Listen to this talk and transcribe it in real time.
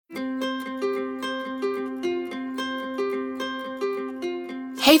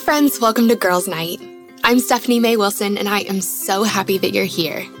Hey friends, welcome to Girls Night. I'm Stephanie Mae Wilson, and I am so happy that you're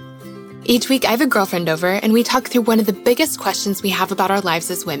here. Each week I have a girlfriend over, and we talk through one of the biggest questions we have about our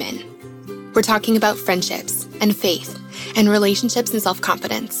lives as women. We're talking about friendships and faith and relationships and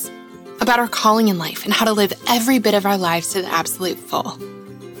self-confidence, about our calling in life and how to live every bit of our lives to the absolute full.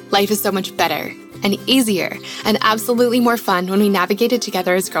 Life is so much better and easier and absolutely more fun when we navigate it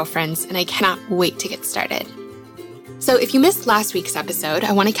together as girlfriends, and I cannot wait to get started. So if you missed last week's episode,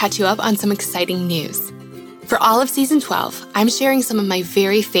 I want to catch you up on some exciting news. For all of Season 12, I'm sharing some of my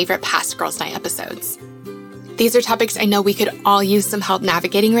very favorite past Girls Night episodes. These are topics I know we could all use some help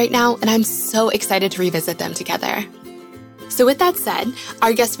navigating right now, and I'm so excited to revisit them together. So with that said,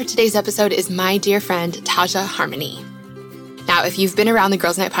 our guest for today's episode is my dear friend, Taja Harmony. Now, if you've been around the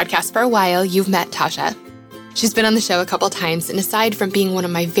Girls Night podcast for a while, you've met Taja. She's been on the show a couple times, and aside from being one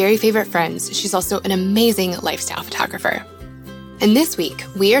of my very favorite friends, she's also an amazing lifestyle photographer. And this week,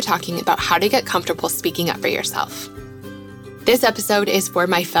 we are talking about how to get comfortable speaking up for yourself. This episode is for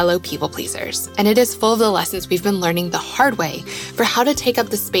my fellow people pleasers, and it is full of the lessons we've been learning the hard way for how to take up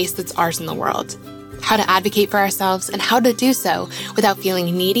the space that's ours in the world, how to advocate for ourselves, and how to do so without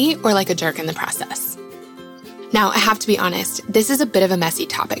feeling needy or like a jerk in the process. Now, I have to be honest, this is a bit of a messy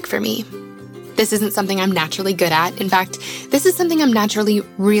topic for me. This isn't something I'm naturally good at. In fact, this is something I'm naturally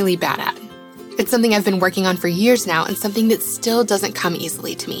really bad at. It's something I've been working on for years now and something that still doesn't come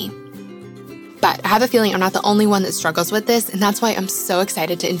easily to me. But I have a feeling I'm not the only one that struggles with this, and that's why I'm so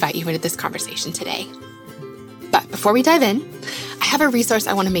excited to invite you into this conversation today. But before we dive in, I have a resource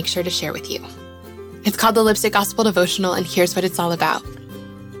I want to make sure to share with you. It's called the Lipstick Gospel Devotional, and here's what it's all about.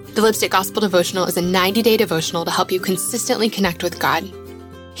 The Lipstick Gospel Devotional is a 90-day devotional to help you consistently connect with God,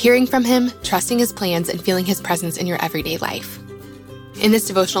 hearing from Him, trusting His plans, and feeling His presence in your everyday life. In this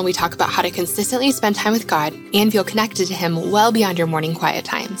devotional, we talk about how to consistently spend time with God and feel connected to Him well beyond your morning quiet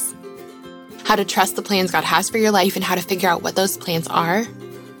times, how to trust the plans God has for your life and how to figure out what those plans are,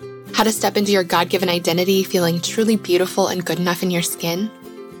 how to step into your God-given identity feeling truly beautiful and good enough in your skin,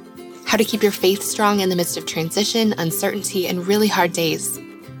 how to keep your faith strong in the midst of transition, uncertainty, and really hard days,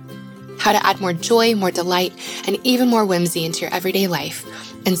 how to add more joy, more delight, and even more whimsy into your everyday life,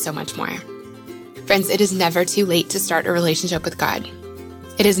 and so much more. Friends, it is never too late to start a relationship with God.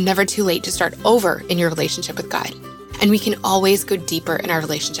 It is never too late to start over in your relationship with God. And we can always go deeper in our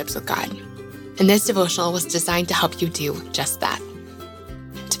relationships with God. And this devotional was designed to help you do just that.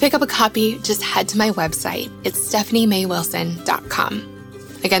 To pick up a copy, just head to my website. It's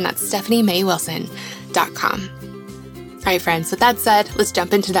stephaniemaywilson.com. Again, that's stephaniemaywilson.com. All right, friends, with that said, let's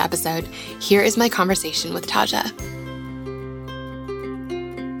jump into the episode. Here is my conversation with Taja.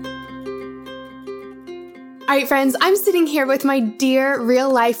 All right, friends, I'm sitting here with my dear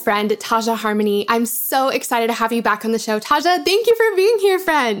real-life friend, Taja Harmony. I'm so excited to have you back on the show. Taja, thank you for being here,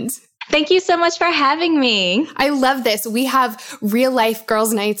 friend. Thank you so much for having me. I love this. We have real-life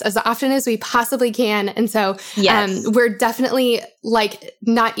girls' nights as often as we possibly can. And so yes. We're definitely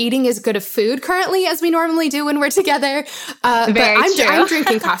not eating as good of food currently as we normally do when we're together. Very true. I'm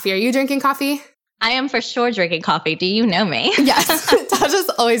drinking coffee. Are you drinking coffee? I am for sure drinking coffee. Do you know me? Yes. Taja's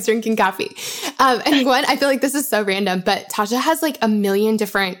always drinking coffee. And Gwen, I feel like this is so random, but Taja has a million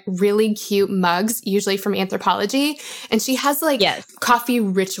different really cute mugs, usually from Anthropologie. And she has coffee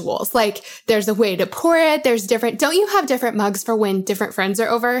rituals. There's a way to pour it. Don't you have different mugs for when different friends are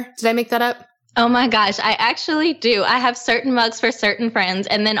over? Did I make that up? Oh my gosh, I actually do. I have certain mugs for certain friends.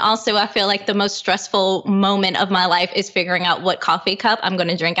 And then also I feel like the most stressful moment of my life is figuring out what coffee cup I'm going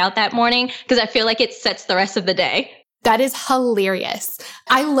to drink out that morning because I feel like it sets the rest of the day. That is hilarious.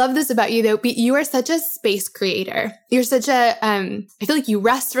 I love this about you, though. You are such a space creator. You're such I feel like you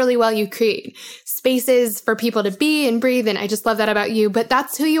rest really well. You create spaces for people to be and breathe. And I just love that about you. But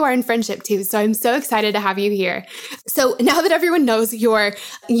that's who you are in friendship, too. So I'm so excited to have you here. So now that everyone knows your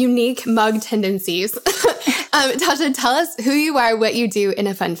unique mug tendencies, Taja, tell us who you are, what you do, and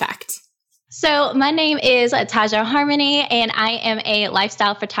a fun fact. So my name is Taja Harmony, and I am a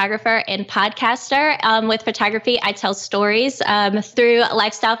lifestyle photographer and podcaster. With photography, I tell stories. Through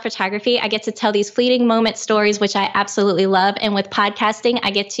lifestyle photography, I get to tell these fleeting moment stories, which I absolutely love. And with podcasting,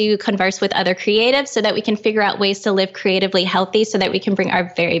 I get to converse with other creatives so that we can figure out ways to live creatively healthy so that we can bring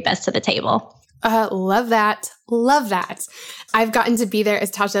our very best to the table. Love that. Love that. I've gotten to be there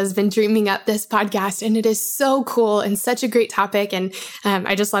as Taja has been dreaming up this podcast, and it is so cool and such a great topic. And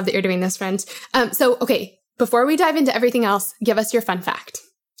I just love that you're doing this, friend. Okay, before we dive into everything else, give us your fun fact,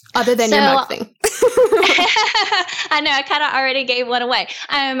 other than your mug thing. I know I kind of already gave one away.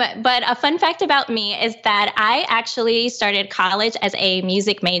 But a fun fact about me is that I actually started college as a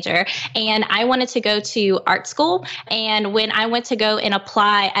music major, and I wanted to go to art school. And when I went to go and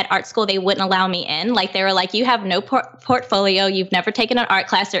apply at art school, they wouldn't allow me in. Like they were like, you have no portfolio, you've never taken an art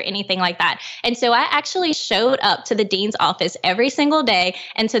class or anything like that. And so I actually showed up to the dean's office every single day,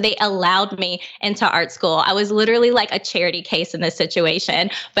 and so they allowed me into art school. I was literally like a charity case in this situation,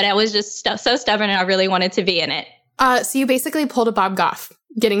 but I was just so stubborn and I really wanted to be in it. So you basically pulled a Bob Goff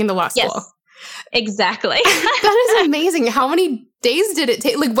getting into law school. Yes, exactly. That is amazing. How many days did it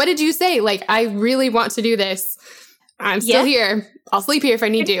take? Like, what did you say? Like, I really want to do this. I'm still here. I'll sleep here if I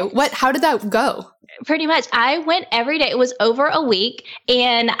need to. How did that go? Pretty much. I went every day. It was over a week,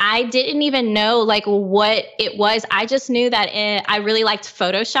 and I didn't even know like what it was. I just knew that I really liked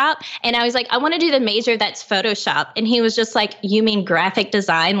Photoshop, and I was like, I want to do the major that's Photoshop. And he was just like, you mean graphic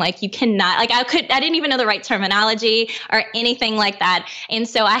design? Like you cannot, like I didn't even know the right terminology or anything like that. And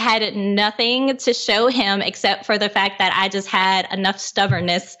so I had nothing to show him except for the fact that I just had enough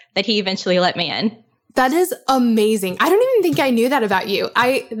stubbornness that he eventually let me in. That is amazing. I don't even think I knew that about you.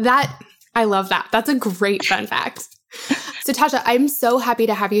 I love that. That's a great fun fact. So Tasha, I'm so happy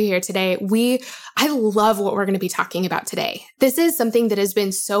to have you here today. I love what we're going to be talking about today. This is something that has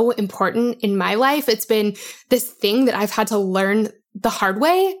been so important in my life. It's been this thing that I've had to learn the hard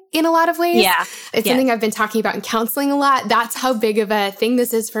way in a lot of ways. Yeah. It's something I've been talking about in counseling a lot. That's how big of a thing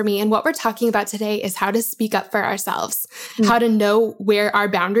this is for me. And what we're talking about today is how to speak up for ourselves, how to know where our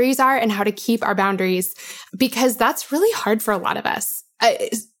boundaries are and how to keep our boundaries, because that's really hard for a lot of us.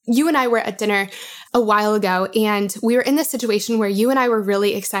 You and I were at dinner a while ago, and we were in this situation where you and I were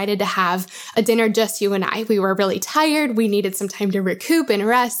really excited to have a dinner, just you and I. We were really tired. We needed some time to recoup and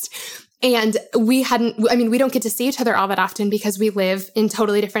rest. And we don't get to see each other all that often because we live in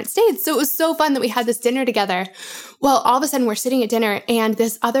totally different states. So it was so fun that we had this dinner together. Well, all of a sudden we're sitting at dinner, and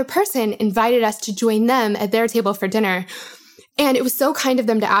this other person invited us to join them at their table for dinner. And it was so kind of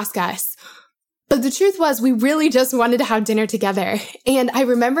them to ask us. But the truth was, we really just wanted to have dinner together. And I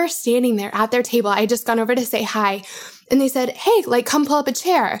remember standing there at their table. I had just gone over to say hi. And they said, hey, like, come pull up a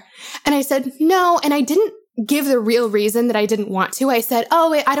chair. And I said, no. And I didn't give the real reason that I didn't want to. I said,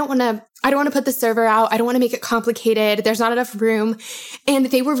 oh, wait, I don't want to put the server out. I don't want to make it complicated. There's not enough room. And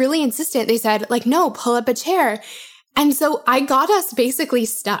they were really insistent. They said, like, no, pull up a chair. And so I got us basically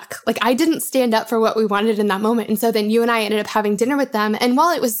stuck. Like I didn't stand up for what we wanted in that moment. And so then you and I ended up having dinner with them. And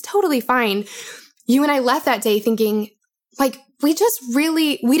while it was totally fine, you and I left that day thinking, like, we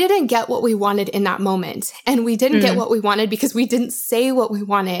didn't get what we wanted in that moment. And we didn't get what we wanted because we didn't say what we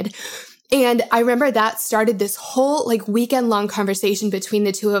wanted. And I remember that started this whole like weekend long conversation between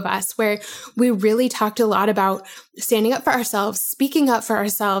the two of us where we really talked a lot about standing up for ourselves, speaking up for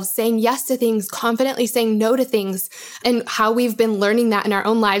ourselves, saying yes to things, confidently saying no to things, and how we've been learning that in our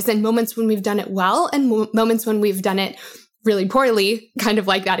own lives, and moments when we've done it well and moments when we've done it really poorly, kind of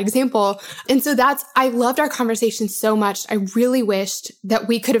like that example. And so I loved our conversation so much. I really wished that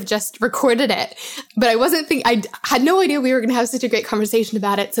we could have just recorded it, but I had no idea we were going to have such a great conversation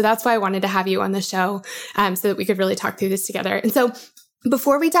about it. So that's why I wanted to have you on the show, so that we could really talk through this together. And so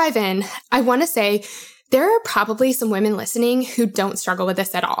before we dive in, I want to say there are probably some women listening who don't struggle with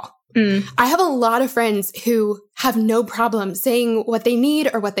this at all. I have a lot of friends who have no problem saying what they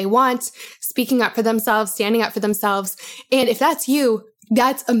need or what they want, speaking up for themselves, standing up for themselves. And if that's you,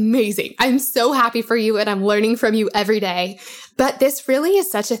 that's amazing. I'm so happy for you and I'm learning from you every day. But this really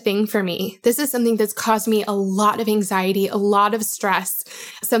is such a thing for me. This is something that's caused me a lot of anxiety, a lot of stress,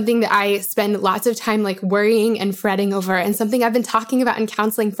 something that I spend lots of time like worrying and fretting over, and something I've been talking about in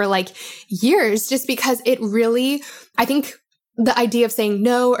counseling for like years, just because it really, I think, the idea of saying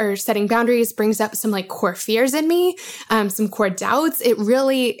no or setting boundaries brings up some like core fears in me, some core doubts. It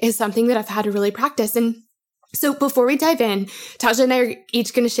really is something that I've had to really practice. And so before we dive in, Tasha and I are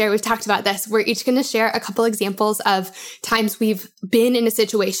each going to share, we've talked about this, we're each going to share a couple examples of times we've been in a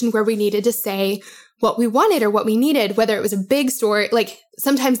situation where we needed to say what we wanted or what we needed, whether it was a big story, like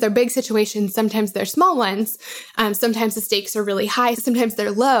sometimes they're big situations, sometimes they're small ones, sometimes the stakes are really high, sometimes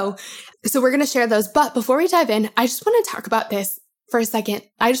they're low. So we're going to share those. But before we dive in, I just want to talk about this for a second.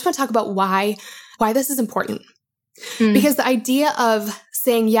 I just want to talk about why this is important. Because the idea of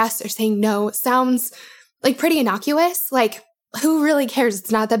saying yes or saying no sounds like pretty innocuous. Like, who really cares?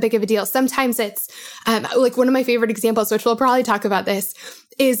 It's not that big of a deal. Sometimes it's like one of my favorite examples, which we'll probably talk about this,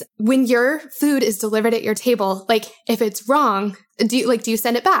 is when your food is delivered at your table, like if it's wrong, do you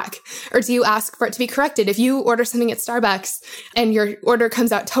send it back? Or do you ask for it to be corrected? If you order something at Starbucks and your order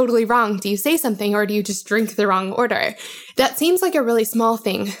comes out totally wrong, do you say something or do you just drink the wrong order? That seems like a really small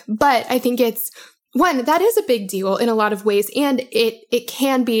thing, but I think it's One, that is a big deal in a lot of ways, and it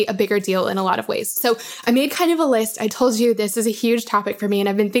can be a bigger deal in a lot of ways. So I made kind of a list. I told you this is a huge topic for me, and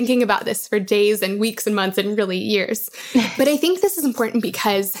I've been thinking about this for days and weeks and months and really years. But I think this is important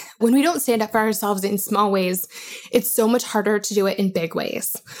because when we don't stand up for ourselves in small ways, it's so much harder to do it in big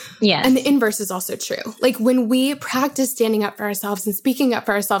ways. Yes. And the inverse is also true. Like when we practice standing up for ourselves and speaking up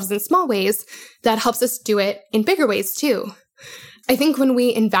for ourselves in small ways, that helps us do it in bigger ways too. I think when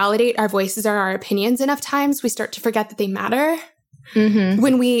we invalidate our voices or our opinions enough times, we start to forget that they matter. Mm-hmm.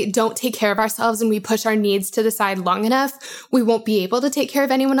 When we don't take care of ourselves and we push our needs to the side long enough, we won't be able to take care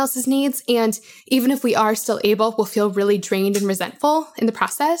of anyone else's needs. And even if we are still able, we'll feel really drained and resentful in the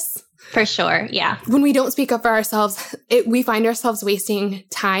process. For sure. Yeah. When we don't speak up for ourselves, we find ourselves wasting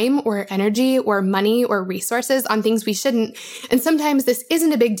time or energy or money or resources on things we shouldn't. And sometimes this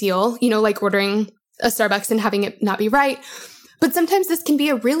isn't a big deal, like ordering a Starbucks and having it not be right. But sometimes this can be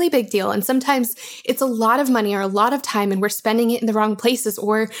a really big deal. And sometimes it's a lot of money or a lot of time and we're spending it in the wrong places.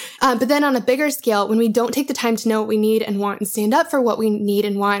 But then on a bigger scale, when we don't take the time to know what we need and want and stand up for what we need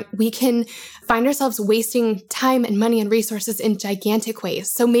and want, we can find ourselves wasting time and money and resources in gigantic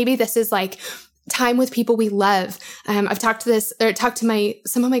ways. So maybe this is like time with people we love. I've talked to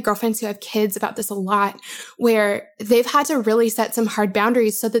some of my girlfriends who have kids about this a lot, where they've had to really set some hard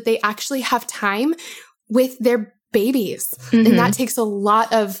boundaries so that they actually have time with their babies. Mm-hmm. And that takes a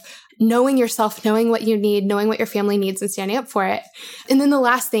lot of knowing yourself, knowing what you need, knowing what your family needs and standing up for it. And then the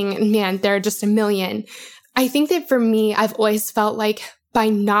last thing, man, there are just a million. I think that for me, I've always felt like by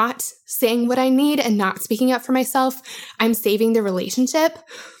not saying what I need and not speaking up for myself, I'm saving the relationship.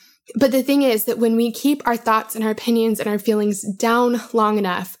 But the thing is that when we keep our thoughts and our opinions and our feelings down long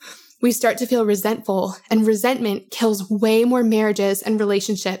enough, we start to feel resentful, and resentment kills way more marriages and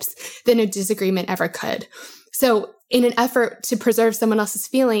relationships than a disagreement ever could. So in an effort to preserve someone else's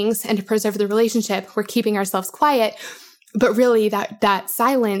feelings and to preserve the relationship, we're keeping ourselves quiet. But really that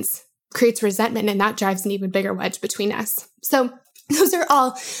silence creates resentment, and that drives an even bigger wedge between us. So those are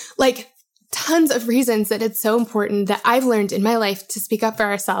all like tons of reasons that it's so important that I've learned in my life to speak up for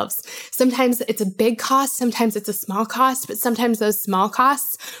ourselves. Sometimes it's a big cost, sometimes it's a small cost, but sometimes those small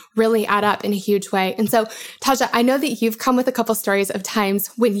costs really add up in a huge way. And so, Taja, I know that you've come with a couple stories of times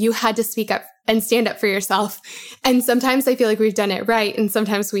when you had to speak up and stand up for yourself. And sometimes I feel like we've done it right, and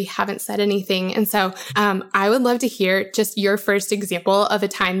sometimes we haven't said anything. And so I would love to hear just your first example of a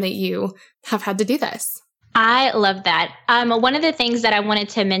time that you have had to do this. I love that. One of the things that I wanted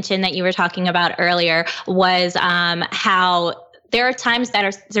to mention that you were talking about earlier was how there are times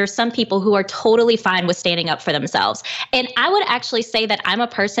that there are some people who are totally fine with standing up for themselves. And I would actually say that I'm a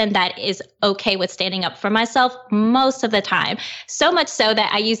person that is okay with standing up for myself most of the time. So much so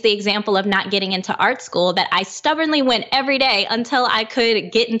that I use the example of not getting into art school, that I stubbornly went every day until I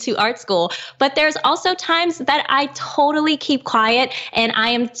could get into art school. But there's also times that I totally keep quiet and I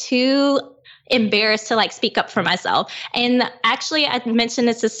am too embarrassed to speak up for myself. And actually, I mentioned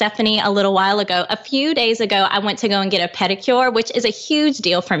this to Stephanie a little while ago. A few days ago, I went to go and get a pedicure, which is a huge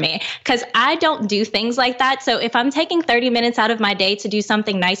deal for me because I don't do things like that. So if I'm taking 30 minutes out of my day to do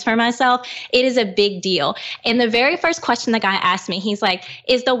something nice for myself, it is a big deal. And the very first question the guy asked me, he's like,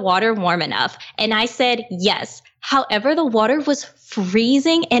 "Is the water warm enough?" And I said, "Yes." However, the water was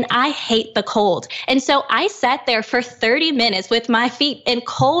freezing and I hate the cold. And so I sat there for 30 minutes with my feet in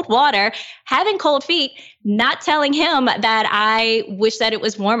cold water, having cold feet, not telling him that I wish that it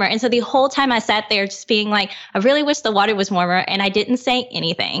was warmer. And so the whole time I sat there just being like, I really wish the water was warmer, and I didn't say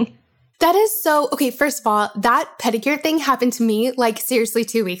anything. That is so, okay, first of all, that pedicure thing happened to me seriously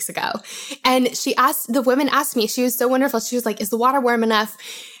 2 weeks ago. And the woman asked me, she was so wonderful. She was like, "Is the water warm enough?"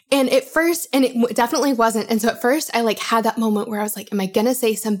 And at first, and it definitely wasn't. And so at first I had that moment where I was like, am I going to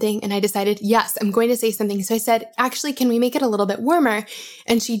say something? And I decided, yes, I'm going to say something. So I said, "Actually, can we make it a little bit warmer?"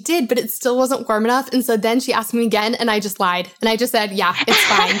 And she did, but it still wasn't warm enough. And so then she asked me again and I just lied. And I just said, "Yeah, it's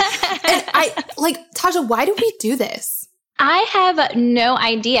fine." And Taja, why do we do this? I have no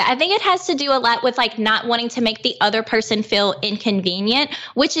idea. I think it has to do a lot with not wanting to make the other person feel inconvenient,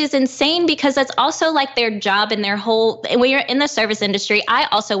 which is insane because that's also their job and their whole, when you're in the service industry, I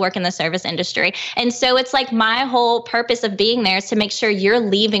also work in the service industry. And so it's my whole purpose of being there is to make sure you're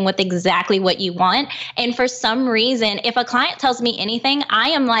leaving with exactly what you want. And for some reason, if a client tells me anything, I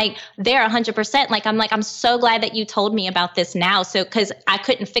am there 100%. I'm so glad that you told me about this now. So, cause I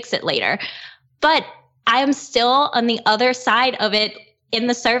couldn't fix it later. But I am still on the other side of it in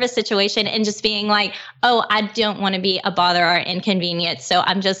the service situation and just being oh, I don't want to be a bother or inconvenience. So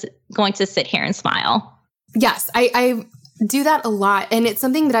I'm just going to sit here and smile. Yes, I do that a lot. And it's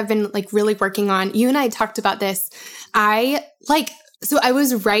something that I've been really working on. You and I talked about this. I So I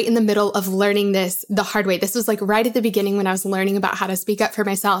was right in the middle of learning this the hard way. This was like right at the beginning when I was learning about how to speak up for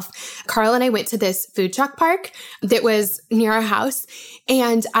myself. Carl and I went to this food truck park that was near our house.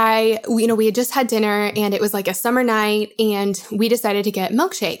 And we had just had dinner and it was like a summer night and we decided to get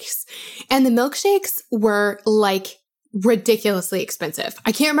milkshakes. And the milkshakes were like ridiculously expensive.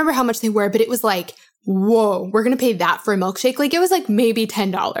 I can't remember how much they were, but it was like, whoa, we're going to pay that for a milkshake? Like it was like maybe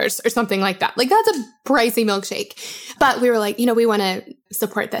 $10 or something like that. Like that's a pricey milkshake. But we were like, we want to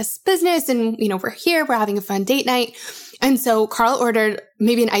support this business and, we're here, we're having a fun date night. And so Carl ordered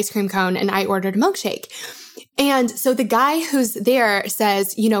maybe an ice cream cone and I ordered a milkshake. And so the guy who's there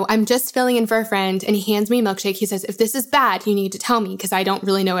says, I'm just filling in for a friend, and he hands me a milkshake. He says, if this is bad, you need to tell me because I don't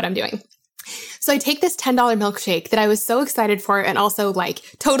really know what I'm doing. So I take this $10 milkshake that I was so excited for and also like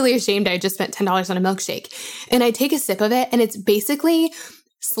totally ashamed I just spent $10 on a milkshake. And I take a sip of it and it's basically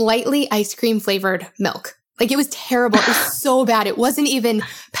slightly ice cream flavored milk. Like it was terrible. It was so bad. It wasn't even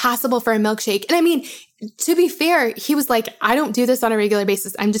passable for a milkshake. And I mean, to be fair, he was like, I don't do this on a regular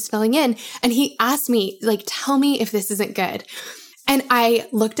basis. I'm just filling in. And he asked me, like, tell me if this isn't good. And I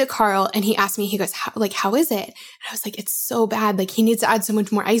looked at Carl and he asked me, he goes, how is it? And I was like, it's so bad. Like he needs to add so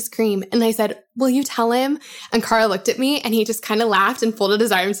much more ice cream. And I said, will you tell him? And Carl looked at me and he just kind of laughed and folded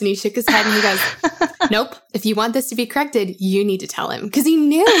his arms and he shook his head and he goes, nope. If you want this to be corrected, you need to tell him. Cause he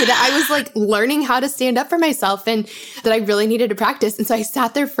knew that I was like learning how to stand up for myself and that I really needed to practice. And so I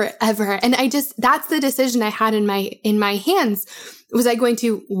sat there forever. And that's the decision I had in my hands. Was I going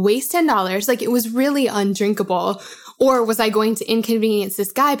to waste $10? Like it was really undrinkable. Or was I going to inconvenience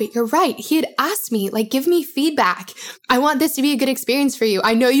this guy? But you're right. He had asked me, like, give me feedback. I want this to be a good experience for you.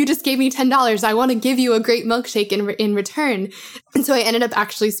 I know you just gave me $10. I want to give you a great milkshake in return. And so I ended up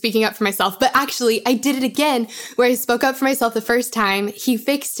actually speaking up for myself. But actually, I did it again where I spoke up for myself the first time. He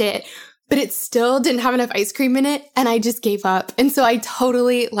fixed it, but it still didn't have enough ice cream in it. And I just gave up. And so I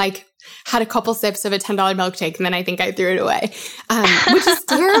totally had a couple sips of a $10 milkshake and then I think I threw it away, which is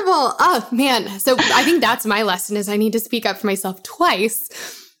terrible. Oh man. So I think that's my lesson is I need to speak up for myself twice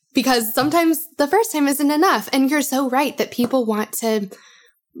because sometimes the first time isn't enough. And you're so right that people want to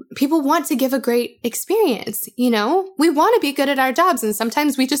give a great experience. We want to be good at our jobs and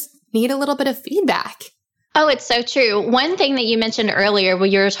sometimes we just need a little bit of feedback. Oh, it's so true. One thing that you mentioned earlier when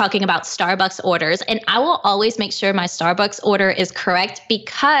you were talking about Starbucks orders, and I will always make sure my Starbucks order is correct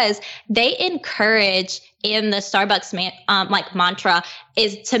because they encourage in the Starbucks mantra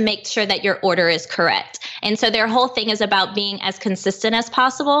is to make sure that your order is correct. And so their whole thing is about being as consistent as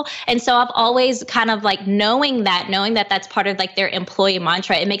possible. And so I've always kind of like knowing that that's part of like their employee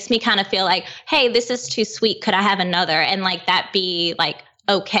mantra, it makes me kind of feel like, hey, this is too sweet. Could I have another? And like that be like,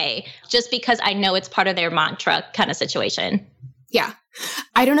 okay, just because I know it's part of their mantra kind of situation. Yeah.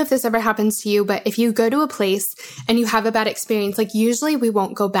 I don't know if this ever happens to you, but if you go to a place and you have a bad experience, like usually we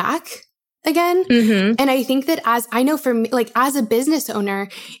won't go back again. Mm-hmm. And I think that I know for me, like as a business owner,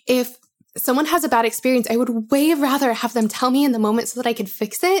 if someone has a bad experience, I would way rather have them tell me in the moment so that I could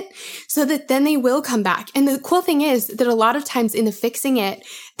fix it so that then they will come back. And the cool thing is that a lot of times in the fixing it,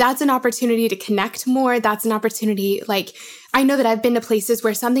 that's an opportunity to connect more. That's an opportunity. Like I know that I've been to places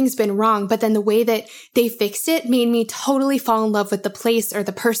where something's been wrong, but then the way that they fixed it made me totally fall in love with the place or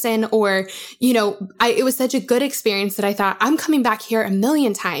the person or, it was such a good experience that I thought I'm coming back here a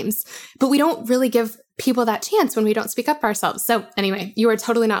million times, but we don't really give people that chance when we don't speak up for ourselves. So anyway, you are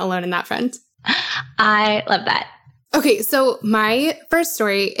totally not alone in that, friend. I love that. Okay, so my first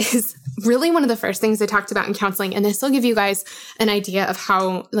story is really one of the first things I talked about in counseling, and this will give you guys an idea of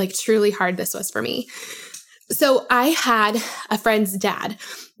how truly hard this was for me. So I had a friend's dad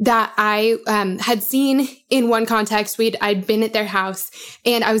that I had seen in one context. I'd been at their house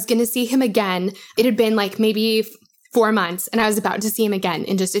and I was going to see him again. It had been maybe 4 months and I was about to see him again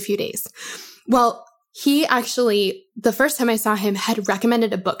in just a few days. Well, he actually, the first time I saw him, had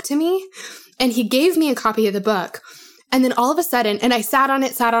recommended a book to me and he gave me a copy of the book. And then all of a sudden, and I sat on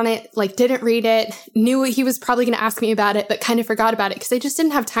it, didn't read it, knew he was probably going to ask me about it, but kind of forgot about it because I just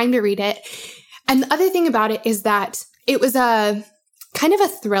didn't have time to read it. And the other thing about it is that it was a kind of a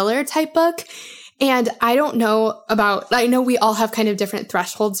thriller type book. And I know we all have kind of different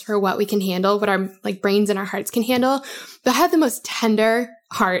thresholds for what we can handle, what our brains and our hearts can handle. But I have the most tender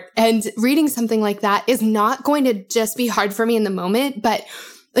heart. And reading something like that is not going to just be hard for me in the moment, but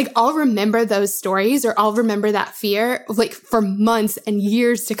I'll remember those stories or I'll remember that fear for months and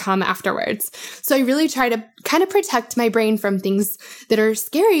years to come afterwards. So I really try to kind of protect my brain from things that are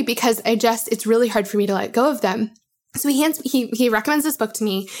scary because it's really hard for me to let go of them. So he recommends this book to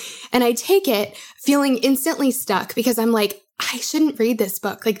me and I take it feeling instantly stuck because I'm like, I shouldn't read this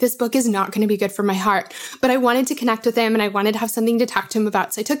book. Like, this book is not going to be good for my heart. But I wanted to connect with him and I wanted to have something to talk to him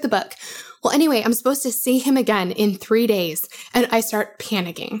about. So I took the book. Well, anyway, I'm supposed to see him again in 3 days. And I start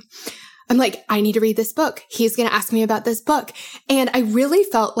panicking. I'm like, I need to read this book. He's going to ask me about this book. And I really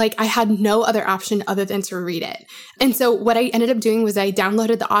felt like I had no other option other than to read it. And so what I ended up doing was I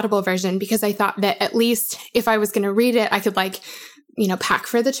downloaded the Audible version because I thought that at least if I was going to read it, I could pack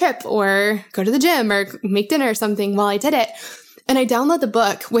for the trip or go to the gym or make dinner or something while I did it. And I downloaded the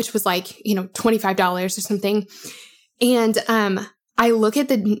book, which was $25 or something. And I look at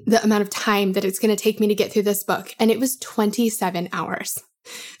the amount of time that it's going to take me to get through this book, and it was 27 hours.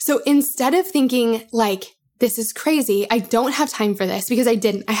 So instead of thinking this is crazy, I don't have time for this, because I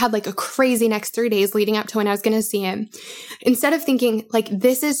didn't. I had a crazy next 3 days leading up to when I was going to see him. Instead of thinking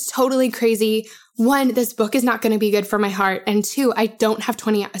this is totally crazy, 1, this book is not going to be good for my heart. And 2, I don't have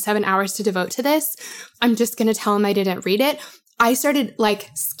 27 hours to devote to this. I'm just going to tell him I didn't read it. I started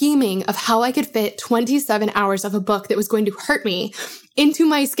scheming of how I could fit 27 hours of a book that was going to hurt me into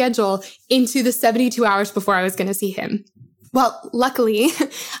my schedule into the 72 hours before I was going to see him. Well, luckily,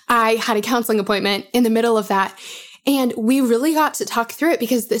 I had a counseling appointment in the middle of that, and we really got to talk through it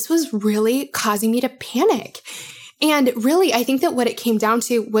because this was really causing me to panic. And really, I think that what it came down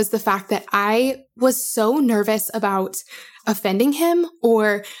to was the fact that I was so nervous about offending him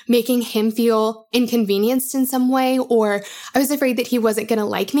or making him feel inconvenienced in some way, or I was afraid that he wasn't going to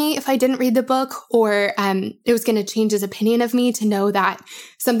like me if I didn't read the book, or it was going to change his opinion of me to know that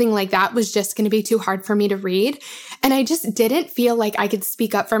something like that was just going to be too hard for me to read. And I just didn't feel like I could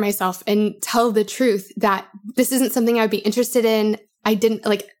speak up for myself and tell the truth that this isn't something I would be interested in. I don't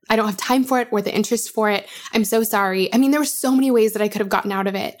have time for it or the interest for it. I'm so sorry. I mean, there were so many ways that I could have gotten out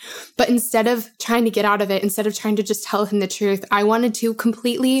of it. But instead of trying to get out of it, instead of trying to just tell him the truth,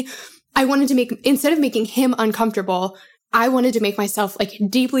 instead of making him uncomfortable, I wanted to make myself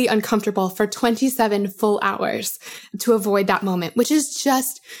deeply uncomfortable for 27 full hours to avoid that moment, which is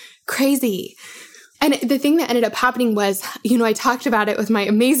just crazy. And the thing that ended up happening was, I talked about it with my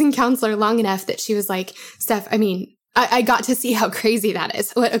amazing counselor long enough that she was like, Steph, I got to see how crazy that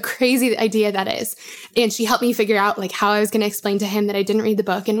is, what a crazy idea that is. And she helped me figure out how I was going to explain to him that I didn't read the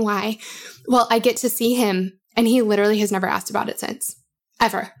book and why. Well, I get to see him, and he literally has never asked about it since.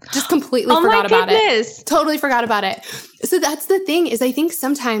 Ever. Just completely forgot about it. Totally forgot about it. So that's the thing, is I think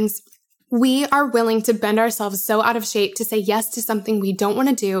sometimes we are willing to bend ourselves so out of shape to say yes to something we don't want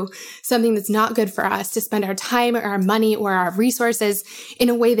to do, something that's not good for us, to spend our time or our money or our resources in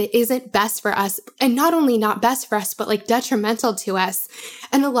a way that isn't best for us. And not only not best for us, but detrimental to us.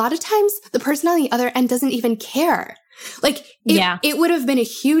 And a lot of times the person on the other end doesn't even care. It would have been a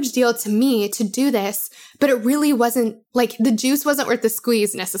huge deal to me to do this, but it really wasn't the juice wasn't worth the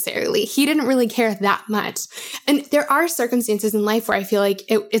squeeze necessarily. He didn't really care that much. And there are circumstances in life where I feel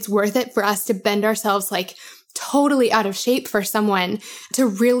it's worth it for us to bend ourselves totally out of shape for someone, to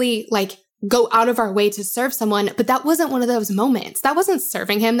really go out of our way to serve someone. But that wasn't one of those moments. That wasn't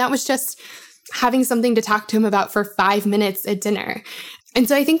serving him. That was just having something to talk to him about for 5 minutes at dinner. And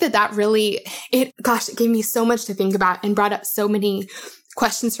so I think that really, it gave me so much to think about and brought up so many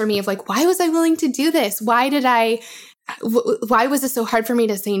questions for me of why was I willing to do this? Why was it so hard for me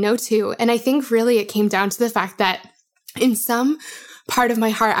to say no to? And I think really it came down to the fact that in some part of my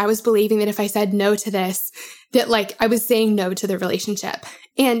heart, I was believing that if I said no to this, that I was saying no to the relationship.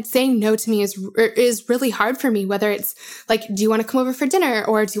 And saying no to me is really hard for me, whether it's do you want to come over for dinner,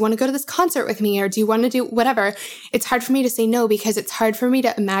 or do you want to go to this concert with me, or do you want to do whatever? It's hard for me to say no because it's hard for me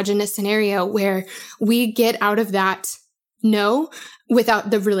to imagine a scenario where we get out of that no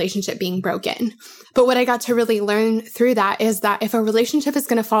without the relationship being broken. But what I got to really learn through that is that if a relationship is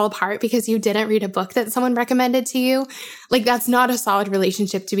going to fall apart because you didn't read a book that someone recommended to you, that's not a solid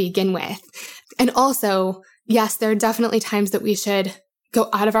relationship to begin with. And also, yes, there are definitely times that we should go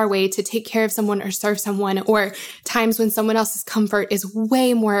out of our way to take care of someone or serve someone, or times when someone else's comfort is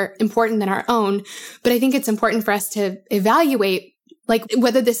way more important than our own. But I think it's important for us to evaluate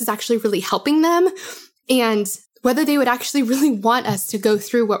whether this is actually really helping them and whether they would actually really want us to go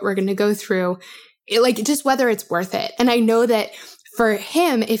through what we're going to go through, just whether it's worth it. And I know that for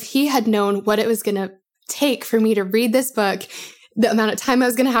him, if he had known what it was going to take for me to read this book, the amount of time I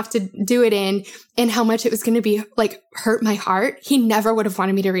was going to have to do it in, and how much it was going to be hurt my heart, he never would have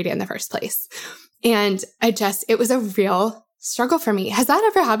wanted me to read it in the first place. And it was a real struggle for me. Has that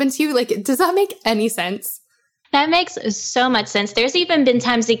ever happened to you? Does that make any sense? That makes so much sense. There's even been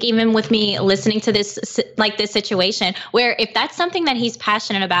times, like even with me listening to this situation, where if that's something that he's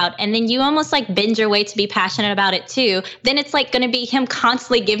passionate about, and then you almost like bend your way to be passionate about it too, then it's like going to be him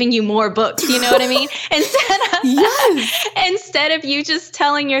constantly giving you more books. You know what I mean? Instead of you just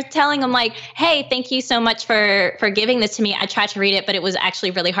telling him like, hey, thank you so much for giving this to me. I tried to read it, but it was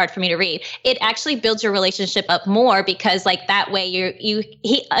actually really hard for me to read. It actually builds your relationship up more, because like that way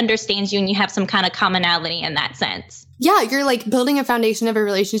he understands you and you have some kind of commonality in that sense. Yeah, you're like building a foundation of a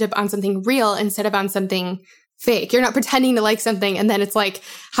relationship on something real instead of on something fake. You're not pretending to like something and then it's like,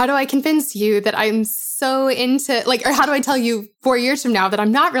 how do I convince you that I'm so into, like, or how do I tell you 4 years from now that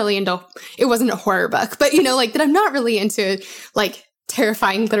I'm not really into, it wasn't a horror book, but you know, like that I'm not really into like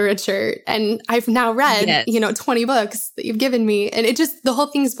terrifying literature. And I've now read, 20 books that you've given me. And it just, the whole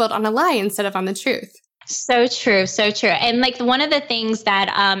thing's built on a lie instead of on the truth. So true. So true. And like one of the things that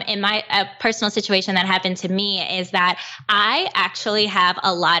in my personal situation that happened to me is that I actually have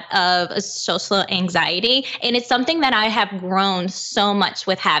a lot of social anxiety, and it's something that I have grown so much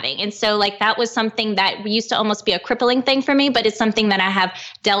with having. And so like that was something that used to almost be a crippling thing for me, but it's something that I have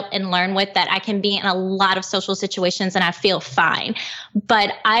dealt and learned with, that I can be in a lot of social situations and I feel fine.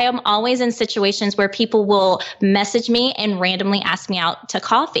 But I am always in situations where people will message me and randomly ask me out to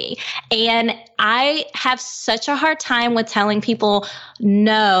coffee. And I have such a hard time with telling people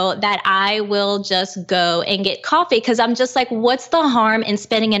no, that I will just go and get coffee, because I'm just like, what's the harm in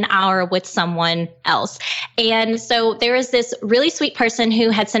spending an hour with someone else? And so there was this really sweet person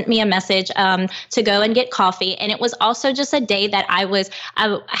who had sent me a message to go and get coffee. And it was also just a day that I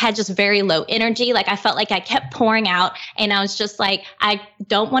had just very low energy. Like I felt like I kept pouring out, and I was just like, I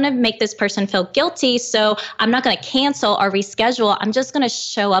don't want to make this person feel guilty. So I'm not going to cancel or reschedule. I'm just going to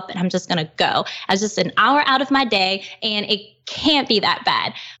show up and I'm just going to go. I was just an hour out of my day, and it can't be that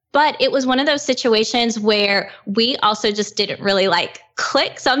bad. But it was one of those situations where we also just didn't really like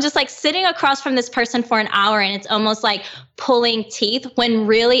click. So I'm just like sitting across from this person for an hour, and it's almost like pulling teeth, when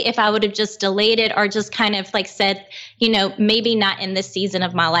really if I would have just delayed it or just kind of like said, maybe not in this season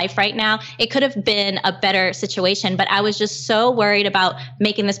of my life right now, it could have been a better situation. But I was just so worried about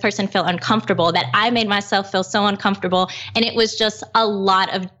making this person feel uncomfortable that I made myself feel so uncomfortable. And it was just a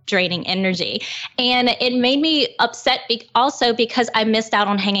lot of draining energy. And it made me upset also because I missed out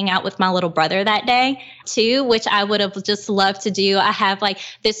on hanging out with my little brother that day too, which I would have just loved to do. I have like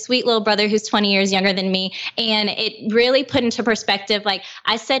this sweet little brother who's 20 years younger than me. And it really put into perspective, like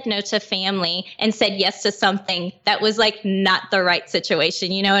I said no to family and said yes to something that was like not the right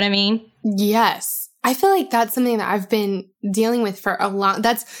situation. You know what I mean? Yes. I feel like that's something that I've been dealing with for a long,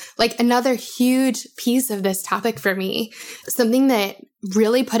 that's like another huge piece of this topic for me. Something that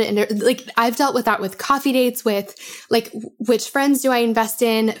really put it into, like I've dealt with that with coffee dates, with like which friends do I invest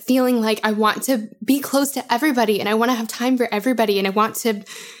in, feeling like I want to be close to everybody and I want to have time for everybody and I want to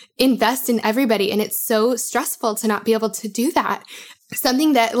invest in everybody. And it's so stressful to not be able to do that.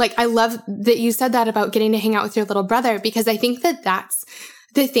 Something that like, I love that you said that about getting to hang out with your little brother, because I think that that's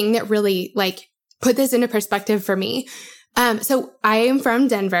the thing that really like put this into perspective for me. So I am from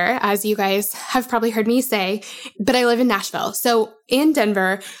Denver, as you guys have probably heard me say, but I live in Nashville. So in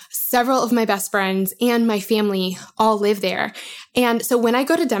Denver, several of my best friends and my family all live there. And so when I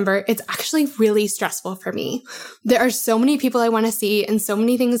go to Denver, it's actually really stressful for me. There are so many people I want to see and so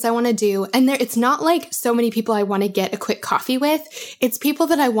many things I want to do. And it's not like so many people I want to get a quick coffee with. It's people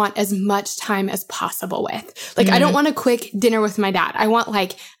that I want as much time as possible with. Like, I don't want a quick dinner with my dad. I want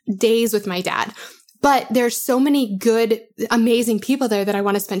like days with my dad. But there's so many good, amazing people there that I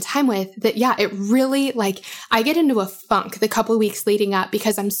want to spend time with that, yeah, it really like, I get into a funk the couple of weeks leading up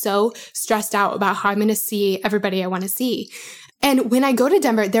because I'm so stressed out about how I'm going to see everybody I want to see. And when I go to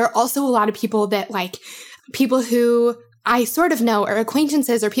Denver, there are also a lot of people that like, people who I sort of know, or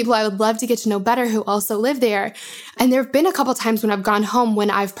acquaintances, or people I would love to get to know better who also live there. And there have been a couple times when I've gone home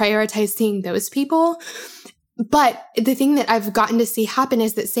when I've prioritized seeing those people. But the thing that I've gotten to see happen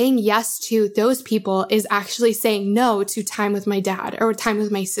is that saying yes to those people is actually saying no to time with my dad, or time with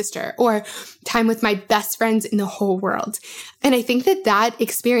my sister, or time with my best friends in the whole world. And I think that that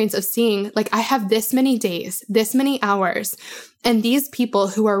experience of seeing, like, I have this many days, this many hours, and these people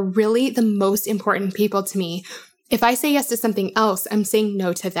who are really the most important people to me, if I say yes to something else, I'm saying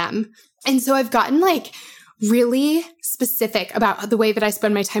no to them. And so I've gotten like really specific about the way that I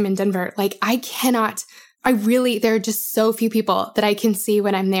spend my time in Denver. Like, I cannot there are just so few people that I can see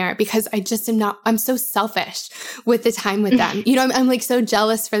when I'm there because I'm so selfish with the time with them. I'm like so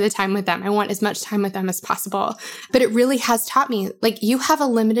jealous for the time with them. I want as much time with them as possible. But it really has taught me, like, you have a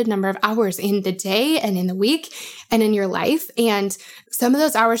limited number of hours in the day and in the week and in your life. And some of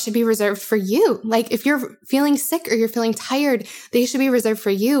those hours should be reserved for you. Like, if you're feeling sick or you're feeling tired, they should be reserved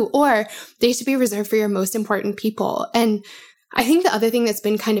for you, or they should be reserved for your most important people. And I think the other thing that's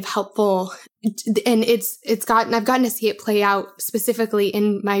been kind of helpful, and I've gotten to see it play out specifically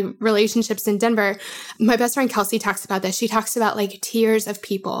in my relationships in Denver. My best friend Kelsey talks about this. She talks about like tiers of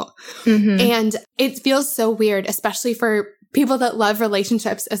people. And it feels so weird, especially for people that love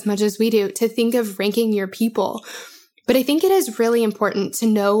relationships as much as we do, to think of ranking your people. But I think it is really important to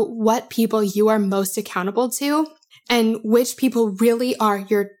know what people you are most accountable to and which people really are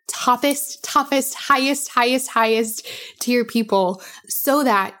your toughest, highest tier people, so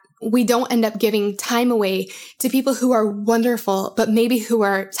that we don't end up giving time away to people who are wonderful, but maybe who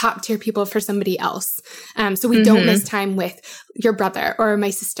are top tier people for somebody else. So we don't miss time with your brother or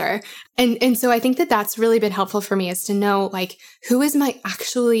my sister. And so I think that that's really been helpful for me, is to know, like, who is my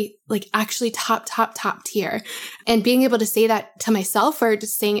actually top tier, and being able to say that to myself, or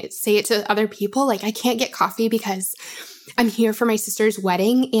just say it to other people. Like, I can't get coffee because I'm here for my sister's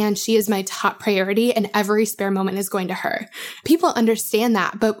wedding and she is my top priority and every spare moment is going to her. People understand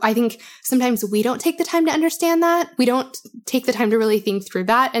that, but I think sometimes we don't take the time to understand that. We don't take the time to really think through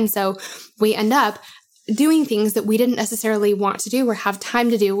that. And so we end up doing things that we didn't necessarily want to do or have time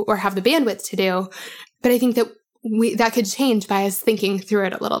to do or have the bandwidth to do. But I think that that could change by us thinking through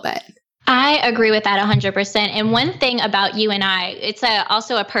it a little bit. I agree with that 100%. And one thing about you and I, it's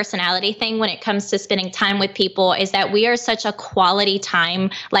also a personality thing when it comes to spending time with people, is that we are such a quality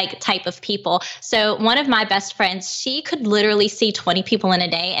time type of people. So one of my best friends, she could literally see 20 people in a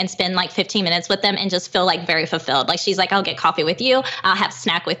day and spend 15 minutes with them and just feel very fulfilled. Like, she's like, I'll get coffee with you. I'll have a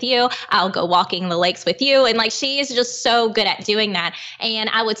snack with you. I'll go walking the lakes with you. And she is just so good at doing that. And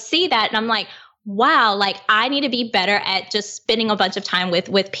I would see that and I'm like, wow, I need to be better at just spending a bunch of time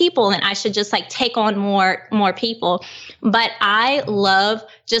with people, and I should just take on more people. But I love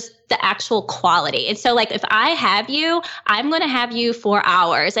just the actual quality. And so if I have you, I'm going to have you for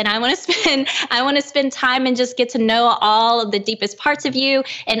hours, and I want to spend time and just get to know all of the deepest parts of you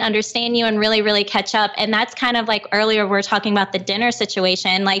and understand you and really, really catch up. And that's kind of earlier we were talking about the dinner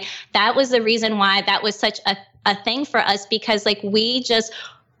situation. That was the reason why that was such a thing for us, because we just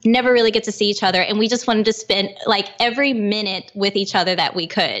never really get to see each other. And we just wanted to spend every minute with each other that we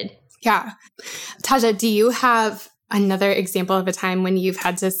could. Yeah. Taja, do you have another example of a time when you've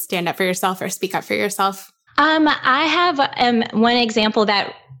had to stand up for yourself or speak up for yourself? I have one example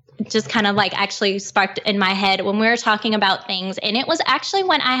that just kind of actually sparked in my head when we were talking about things. And it was actually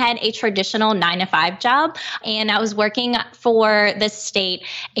when I had a traditional 9-to-5 job, and I was working for the state,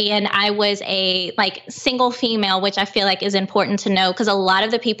 and I was a single female, which I feel is important to know, because a lot of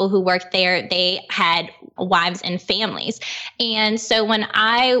the people who worked there, they had wives and families. And so when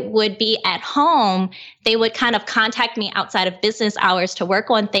I would be at home, they would kind of contact me outside of business hours to work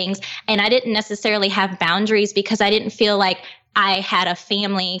on things. And I didn't necessarily have boundaries because I didn't feel like I had a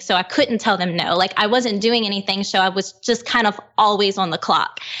family, so I couldn't tell them no. I wasn't doing anything, so I was just kind of always on the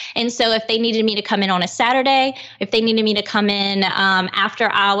clock. And so if they needed me to come in on a Saturday, if they needed me to come in after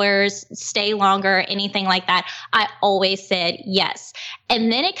hours, stay longer, anything like that, I always said yes.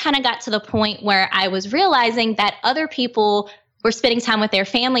 And then it kind of got to the point where I was realizing that other people were spending time with their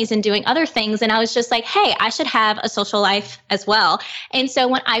families and doing other things. And I was just like, hey, I should have a social life as well. And so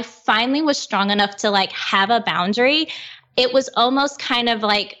when I finally was strong enough to have a boundary, it was almost kind of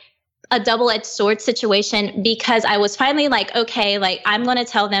a double-edged sword situation, because I was finally okay, I'm going to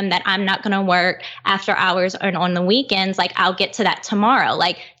tell them that I'm not going to work after hours or on the weekends. I'll get to that tomorrow,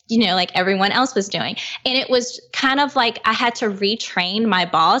 everyone else was doing. And it was kind of I had to retrain my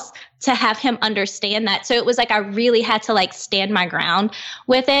boss to have him understand that. So it was I really had to stand my ground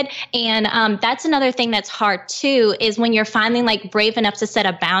with it. And that's another thing that's hard too, is when you're finally brave enough to set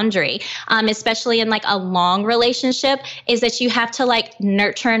a boundary, especially in a long relationship, is that you have to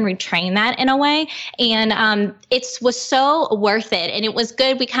nurture and retrain that in a way. And it was so worth it. And it was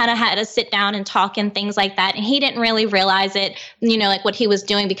good. We kind of had to sit down and talk and things like that. And he didn't really realize it, what he was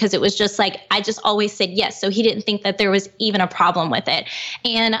doing, because it was just I just always said yes. So he didn't think that there was even a problem with it.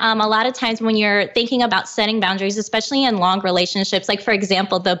 And a lot of times when you're thinking about setting boundaries, especially in long relationships, like for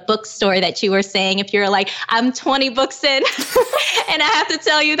example, the bookstore that you were saying, if you're like, I'm 20 books in and I have to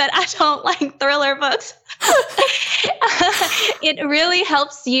tell you that I don't like thriller books. It really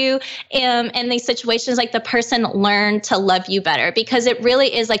helps you in these situations, like the person learn to love you better, because it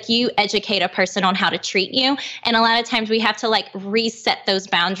really is like you educate a person on how to treat you. And a lot of times we have to like reset those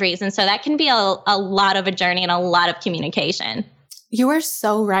boundaries. And so that can be a lot of a journey and a lot of communication. You are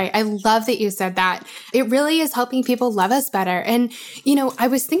so right. I love that you said that. It really is helping people love us better. And, I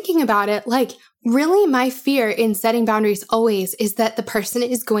was thinking about it, like really my fear in setting boundaries always is that the person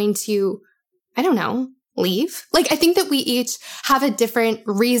is going to, I don't know, leave. Like, I think that we each have a different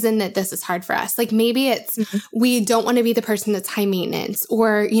reason that this is hard for us. Like maybe it's we don't want to be the person that's high maintenance,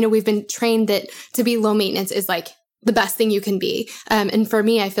 or, we've been trained that to be low maintenance is like the best thing you can be. And for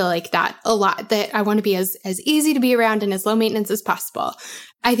me, I feel like that a lot, that I want to be as easy to be around and as low maintenance as possible.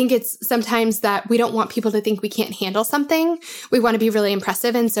 I think it's sometimes that we don't want people to think we can't handle something. We want to be really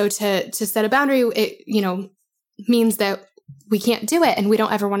impressive. And so to set a boundary, it, means that we can't do it and we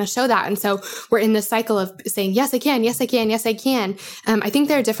don't ever want to show that. And so we're in this cycle of saying, yes, I can. Yes, I can. Yes, I can. I think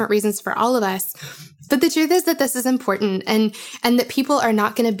there are different reasons for all of us. But the truth is that this is important and that people are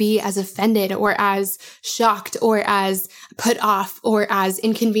not going to be as offended or as shocked or as put off or as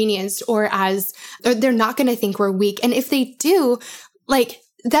inconvenienced or they're not going to think we're weak. And if they do, like,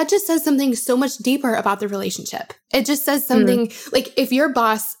 that just says something so much deeper about the relationship. It just says something like if your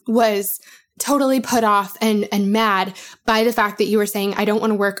boss was totally put off and mad by the fact that you were saying, I don't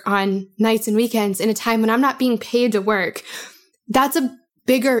want to work on nights and weekends in a time when I'm not being paid to work, that's a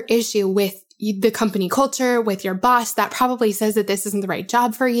bigger issue with the company culture, with your boss. That probably says that this isn't the right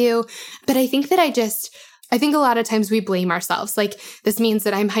job for you. But I think that I think a lot of times we blame ourselves. Like, this means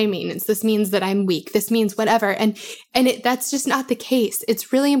that I'm high maintenance. This means that I'm weak. This means whatever. And that's just not the case.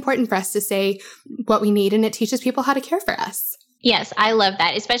 It's really important for us to say what we need, and it teaches people how to care for us. Yes, I love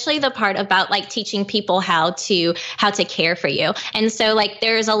that, especially the part about like teaching people how to care for you. And so like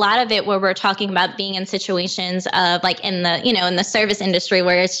there's a lot of it where we're talking about being in situations of like in the, in the service industry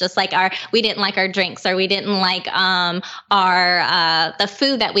where it's just like we didn't like our drinks, or we didn't like the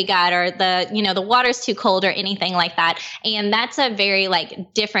food that we got, or the water's too cold, or anything like that. And that's a very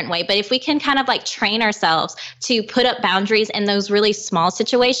like different way. But if we can kind of like train ourselves to put up boundaries in those really small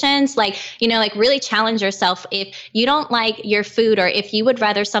situations, like, like really challenge yourself. If you don't like your food, or if you would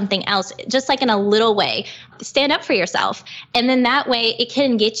rather something else, just like in a little way, stand up for yourself. And then that way it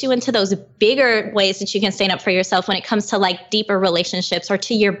can get you into those bigger ways that you can stand up for yourself when it comes to like deeper relationships or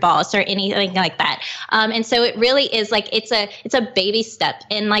to your boss or anything like that. And so it really is like, it's a baby step.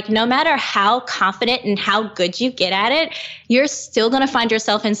 And like, no matter how confident and how good you get at it, you're still going to find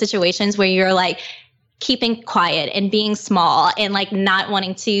yourself in situations where you're like, keeping quiet and being small and like not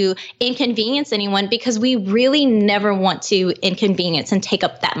wanting to inconvenience anyone, because we really never want to inconvenience and take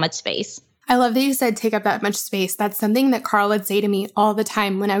up that much space. I love that you said take up that much space. That's something that Carl would say to me all the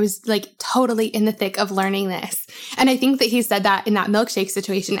time when I was like totally in the thick of learning this. And I think that he said that in that milkshake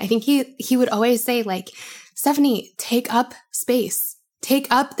situation. I think he would always say like, Stephanie, take up space.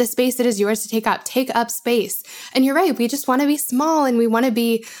 Take up the space that is yours to take up. Take up space. And you're right. We just want to be small and we want to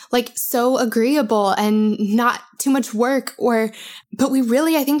be like so agreeable and not too much work, but we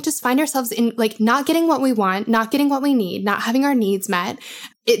really, I think, just find ourselves in like not getting what we want, not getting what we need, not having our needs met,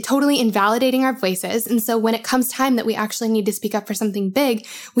 it totally invalidating our voices. And so when it comes time that we actually need to speak up for something big,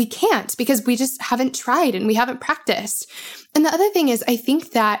 we can't, because we just haven't tried and we haven't practiced. And the other thing is, I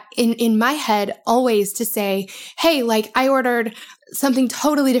think that in my head, always to say, hey, like I ordered something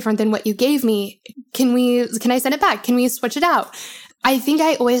totally different than what you gave me. Can I send it back? Can we switch it out? I think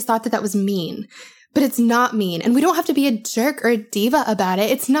I always thought that was mean, but it's not mean. And we don't have to be a jerk or a diva about it.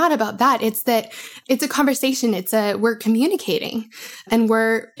 It's not about that. It's that it's a conversation. We're communicating, and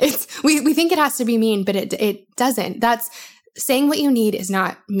we think it has to be mean, but it doesn't. That's saying what you need is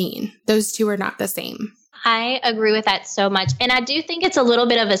not mean. Those two are not the same. I agree with that so much. And I do think it's a little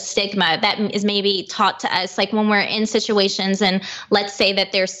bit of a stigma that is maybe taught to us, like when we're in situations and let's say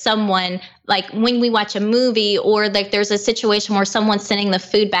that there's someone, like when we watch a movie, or like there's a situation where someone's sending the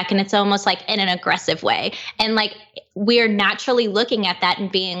food back and it's almost like in an aggressive way. And like we're naturally looking at that and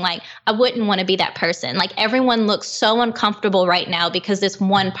being like, I wouldn't want to be that person. Like everyone looks so uncomfortable right now because this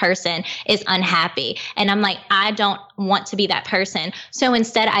one person is unhappy. And I'm like, I don't want to be that person. So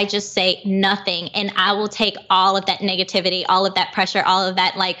instead I just say nothing, and I will take all of that negativity, all of that pressure, all of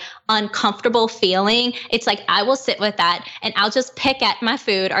that like uncomfortable feeling. It's like, I will sit with that and I'll just pick at my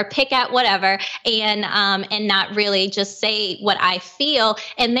food or pick at whatever, and not really just say what I feel.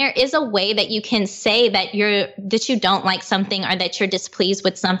 And there is a way that you can say that you don't like something or that you're displeased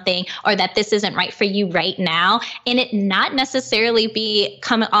with something or that this isn't right for you right now, and it not necessarily be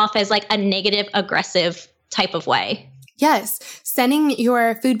coming off as like a negative, aggressive type of way. Yes. Sending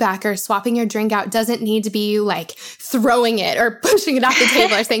your food back or swapping your drink out doesn't need to be like throwing it or pushing it off the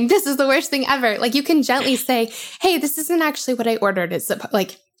table or saying, this is the worst thing ever. Like you can gently say, hey, this isn't actually what I ordered. It's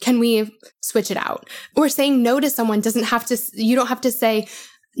like, can we switch it out? Or saying no to someone you don't have to say,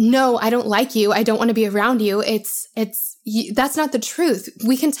 no, I don't like you. I don't want to be around you. That's not the truth.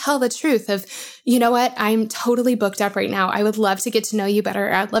 We can tell the truth of, you know what? I'm totally booked up right now. I would love to get to know you better.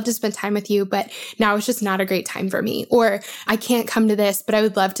 I'd love to spend time with you, but now it's just not a great time for me. Or I can't come to this, but I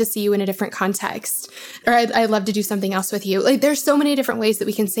would love to see you in a different context. Or I'd love to do something else with you. Like there's so many different ways that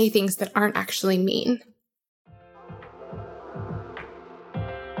we can say things that aren't actually mean.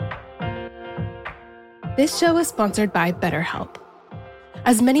 This show is sponsored by BetterHelp.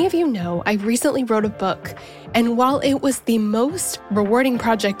 As many of you know, I recently wrote a book, and while it was the most rewarding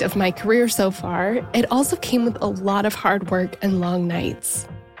project of my career so far, it also came with a lot of hard work and long nights.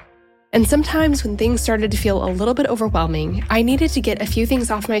 And sometimes when things started to feel a little bit overwhelming, I needed to get a few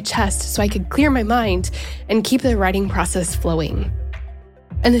things off my chest so I could clear my mind and keep the writing process flowing.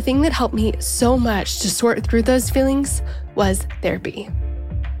 And the thing that helped me so much to sort through those feelings was therapy.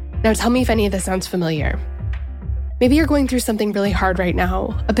 Now tell me if any of this sounds familiar. Maybe you're going through something really hard right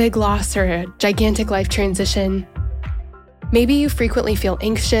now, a big loss or a gigantic life transition. Maybe you frequently feel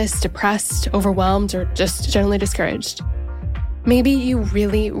anxious, depressed, overwhelmed, or just generally discouraged. Maybe you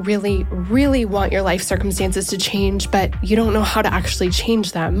really, really, really want your life circumstances to change, but you don't know how to actually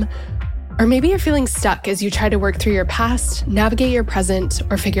change them. Or maybe you're feeling stuck as you try to work through your past, navigate your present,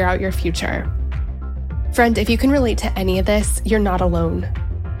 or figure out your future. Friend, if you can relate to any of this, you're not alone.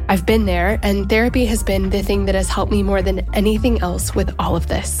 I've been there, and therapy has been the thing that has helped me more than anything else with all of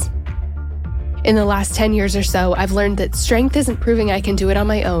this. In the last 10 years or so, I've learned that strength isn't proving I can do it on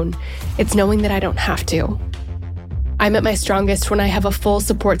my own. It's knowing that I don't have to. I'm at my strongest when I have a full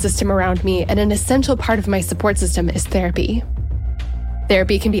support system around me, and an essential part of my support system is therapy.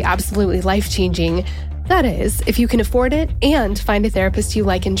 Therapy can be absolutely life-changing. That is, if you can afford it and find a therapist you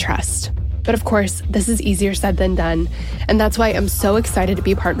like and trust. But of course, this is easier said than done, and that's why I'm so excited to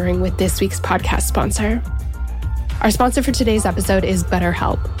be partnering with this week's podcast sponsor. Our sponsor for today's episode is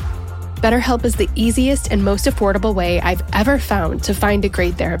BetterHelp. BetterHelp is the easiest and most affordable way I've ever found to find a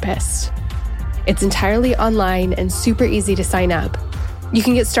great therapist. It's entirely online and super easy to sign up. You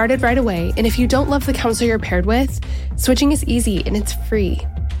can get started right away, and if you don't love the counselor you're paired with, switching is easy and it's free.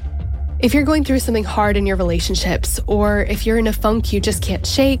 If you're going through something hard in your relationships, or if you're in a funk you just can't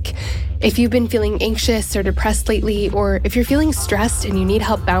shake, if you've been feeling anxious or depressed lately, or if you're feeling stressed and you need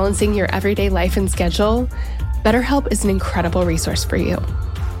help balancing your everyday life and schedule, BetterHelp is an incredible resource for you.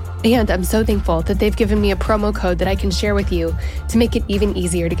 And I'm so thankful that they've given me a promo code that I can share with you to make it even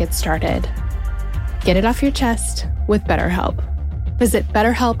easier to get started. Get it off your chest with BetterHelp. Visit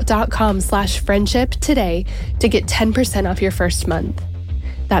betterhelp.com/friendship today to get 10% off your first month.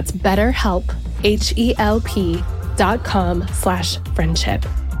 That's BetterHelp, HELP.com/friendship.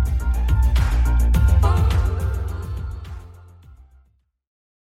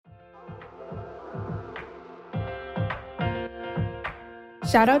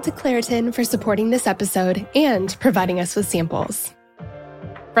 Shout out to Claritin for supporting this episode and providing us with samples.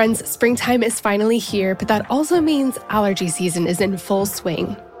 Friends, springtime is finally here, but that also means allergy season is in full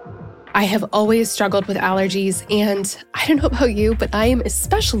swing. I have always struggled with allergies, and I don't know about you, but I am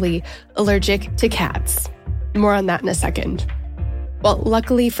especially allergic to cats. More on that in a second. Well,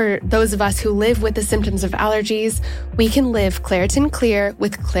 luckily for those of us who live with the symptoms of allergies, we can live Claritin Clear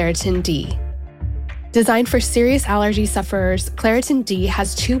with Claritin D. Designed for serious allergy sufferers, Claritin D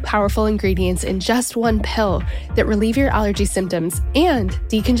has 2 powerful ingredients in just one pill that relieve your allergy symptoms and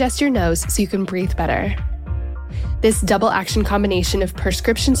decongest your nose so you can breathe better. This double-action combination of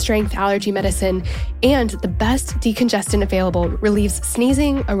prescription-strength allergy medicine and the best decongestant available relieves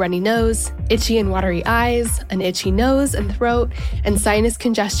sneezing, a runny nose, itchy and watery eyes, an itchy nose and throat, and sinus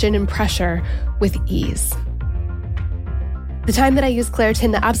congestion and pressure with ease. The time that I use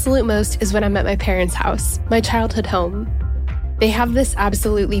Claritin the absolute most is when I'm at my parents' house, my childhood home. They have this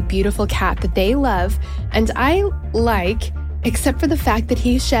absolutely beautiful cat that they love, and I like, except for the fact that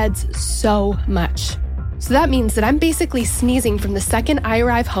he sheds so much. So that means that I'm basically sneezing from the second I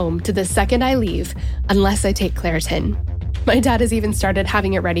arrive home to the second I leave, unless I take Claritin. My dad has even started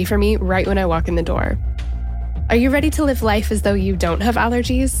having it ready for me right when I walk in the door. Are you ready to live life as though you don't have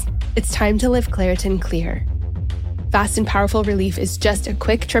allergies? It's time to live Claritin Clear. Fast and powerful relief is just a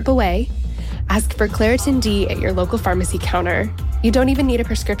quick trip away. Ask for Claritin D at your local pharmacy counter. You don't even need a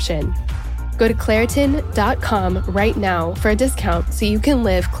prescription. Go to Claritin.com right now for a discount so you can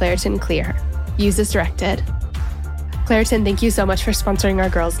live Claritin Clear. Use as directed. Claritin, thank you so much for sponsoring our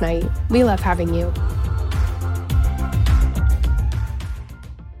girls' night. We love having you.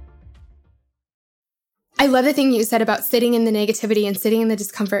 I love the thing you said about sitting in the negativity and sitting in the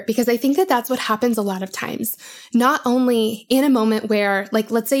discomfort, because I think that that's what happens a lot of times. Not only in a moment where, like,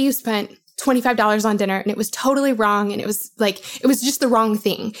 let's say you spent $25 on dinner and it was totally wrong and it was just the wrong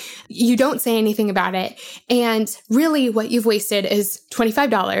thing. You don't say anything about it. And really what you've wasted is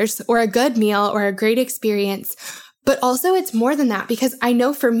 $25 or a good meal or a great experience. But also it's more than that, because I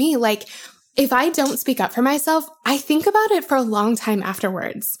know for me, like, if I don't speak up for myself, I think about it for a long time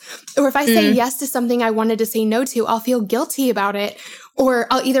afterwards. Or if I say yes to something I wanted to say no to, I'll feel guilty about it. Or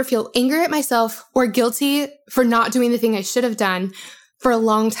I'll either feel anger at myself or guilty for not doing the thing I should have done for a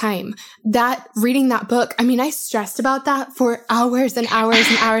long time. That reading that book, I mean, I stressed about that for hours and hours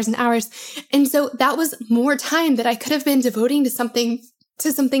and hours and hours. And so that was more time that I could have been devoting to something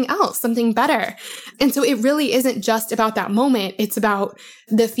else, something better. And so it really isn't just about that moment. It's about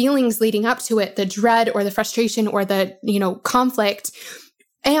the feelings leading up to it, the dread or the frustration or the, conflict,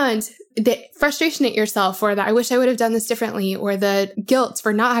 and the frustration at yourself, or the I wish I would have done this differently, or the guilt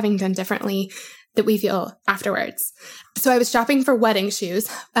for not having done differently that we feel afterwards. So I was shopping for wedding shoes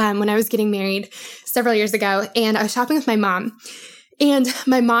when I was getting married several years ago, and I was shopping with my mom. And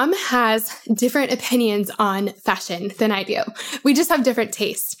my mom has different opinions on fashion than I do. We just have different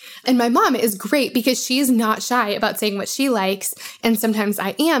tastes. And my mom is great because she's not shy about saying what she likes. And sometimes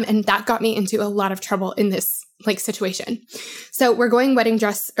I am. And that got me into a lot of trouble in this situation. So we're going wedding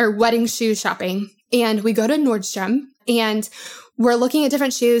shoe shopping, and we go to Nordstrom, and we're looking at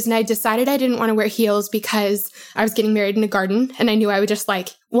different shoes, and I decided I didn't want to wear heels because I was getting married in a garden, and I knew I would just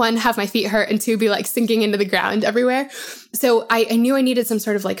one, have my feet hurt, and two, be sinking into the ground everywhere. So I knew I needed some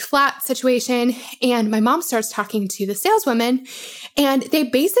sort of flat situation. And my mom starts talking to the saleswomen, and they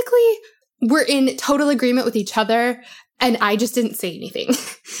basically were in total agreement with each other. And I just didn't say anything.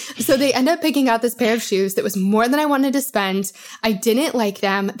 So they end up picking out this pair of shoes that was more than I wanted to spend. I didn't like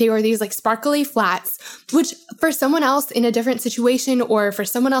them. They were these sparkly flats, which for someone else in a different situation or for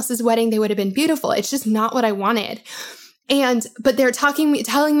someone else's wedding, they would have been beautiful. It's just not what I wanted. But they're telling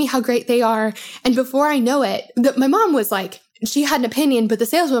me how great they are. And before I know it, my mom was she had an opinion, but the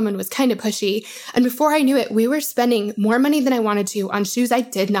saleswoman was kind of pushy. And before I knew it, we were spending more money than I wanted to on shoes I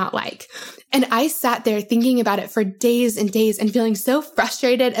did not like. And I sat there thinking about it for days and days and feeling so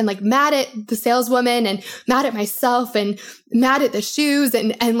frustrated and mad at the saleswoman and mad at myself and mad at the shoes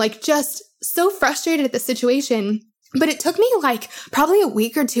and just so frustrated at the situation. But it took me probably a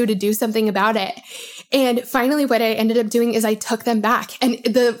week or two to do something about it. And finally, what I ended up doing is I took them back. And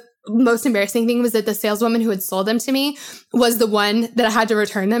the most embarrassing thing was that the saleswoman who had sold them to me was the one that I had to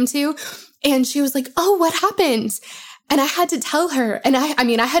return them to. And she was like, "Oh, what happened?" And I had to tell her. And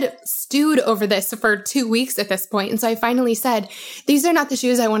I had stewed over this for 2 weeks at this point. And so I finally said, "These are not the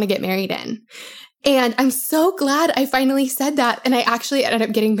shoes I want to get married in." And I'm so glad I finally said that. And I actually ended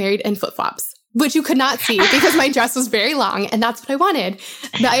up getting married in flip-flops, which you could not see because my dress was very long and that's what I wanted.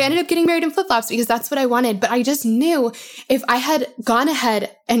 But I ended up getting married in flip-flops because that's what I wanted. But I just knew if I had gone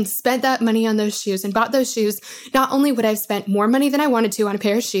ahead and spent that money on those shoes and bought those shoes, not only would I have spent more money than I wanted to on a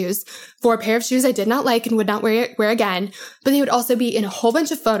pair of shoes for a pair of shoes I did not like and would not wear again, but they would also be in a whole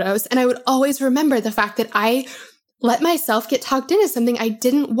bunch of photos. And I would always remember the fact that I let myself get talked into something I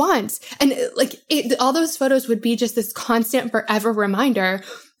didn't want. And all those photos would be just this constant forever reminder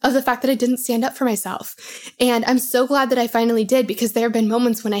of the fact that I didn't stand up for myself. And I'm so glad that I finally did, because there have been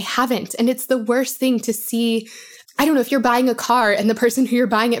moments when I haven't. And it's the worst thing to see. I don't know, if you're buying a car and the person who you're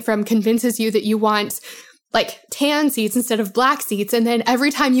buying it from convinces you that you want tan seats instead of black seats. And then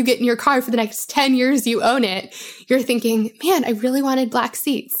every time you get in your car for the next 10 years you own it, you're thinking, man, I really wanted black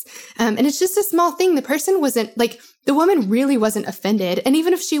seats. And it's just a small thing. The person wasn't the woman really wasn't offended. And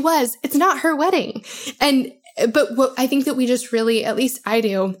even if she was, it's not her wedding. But what I think that we just really, at least I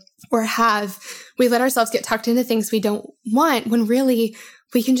do, we let ourselves get tucked into things we don't want, when really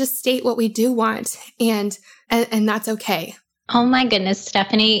we can just state what we do want, and that's okay. Oh my goodness,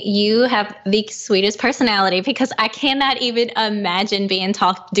 Stephanie, you have the sweetest personality, because I cannot even imagine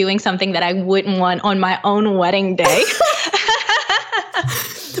doing something that I wouldn't want on my own wedding day.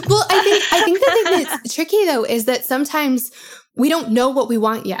 Well, I think the thing that's tricky though is that sometimes we don't know what we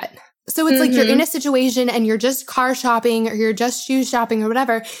want yet. So it's like you're in a situation and you're just car shopping or you're just shoe shopping or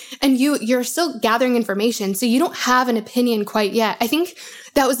whatever, and you're still gathering information. So you don't have an opinion quite yet. I think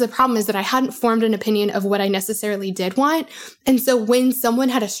that was the problem, is that I hadn't formed an opinion of what I necessarily did want. And so when someone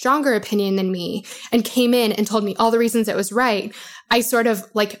had a stronger opinion than me and came in and told me all the reasons it was right, I sort of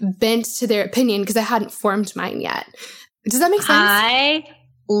like bent to their opinion because I hadn't formed mine yet. Does that make sense? I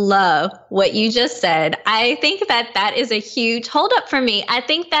love what you just said. I think that is a huge holdup for me. I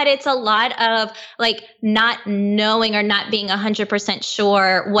think that it's a lot of like not knowing or not being 100%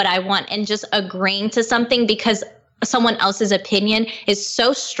 sure what I want and just agreeing to something because someone else's opinion is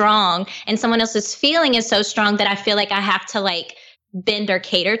so strong and someone else's feeling is so strong that I feel like I have to like bend or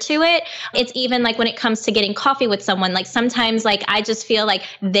cater to it. It's even like when it comes to getting coffee with someone, like sometimes like I just feel like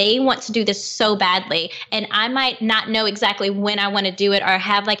they want to do this so badly and I might not know exactly when I want to do it or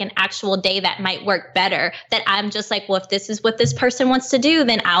have like an actual day that might work better, that I'm just like, well, if this is what this person wants to do,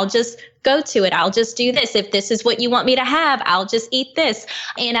 then I'll just go to it. I'll just do this. If this is what you want me to have, I'll just eat this.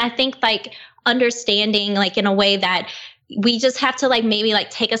 And I think like understanding like in a way that we just have to like maybe like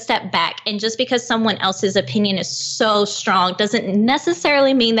take a step back, and just because someone else's opinion is so strong doesn't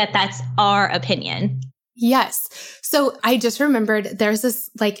necessarily mean that that's our opinion. Yes. So I just remembered there's this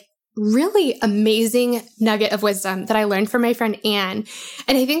like really amazing nugget of wisdom that I learned from my friend Anne.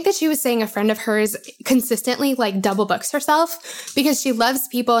 And I think that she was saying a friend of hers consistently like double books herself because she loves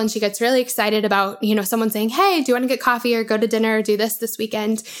people and she gets really excited about, you know, someone saying, hey, do you want to get coffee or go to dinner or do this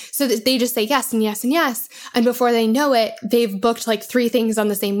weekend? So that they just say yes and yes and yes. And before they know it, they've booked like 3 things on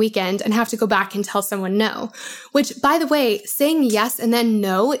the same weekend and have to go back and tell someone no, which by the way, saying yes and then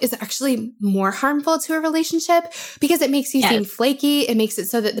no is actually more harmful to a relationship because it makes you seem flaky. It makes it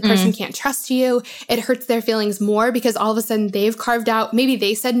so that the person can't trust you. It hurts their feelings more because all of a sudden they've carved out, maybe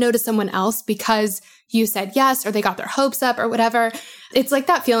they said no to someone else because you said yes, or they got their hopes up or whatever. It's like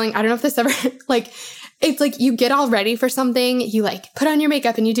that feeling. I don't know if this ever like, it's like you get all ready for something, you like put on your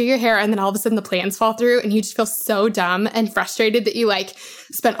makeup and you do your hair, and then all of a sudden the plans fall through and you just feel so dumb and frustrated that you like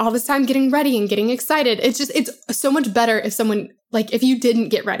spent all this time getting ready and getting excited. It's so much better if someone, like if you didn't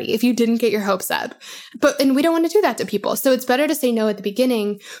get ready, if you didn't get your hopes up. And we don't want to do that to people. So it's better to say no at the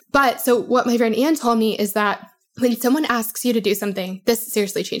beginning. But so what my friend Anne told me is that when someone asks you to do something, this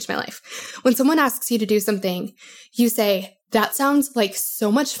seriously changed my life. When someone asks you to do something, you say, that sounds like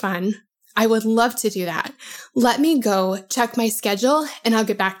so much fun. I would love to do that. Let me go check my schedule and I'll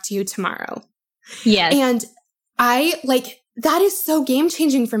get back to you tomorrow. Yes. And I like, that is so game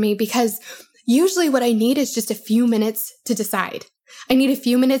changing for me because usually what I need is just a few minutes to decide. I need a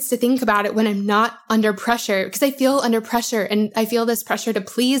few minutes to think about it when I'm not under pressure, because I feel under pressure and I feel this pressure to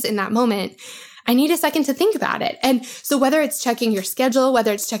please in that moment. I need a second to think about it. And so whether it's checking your schedule,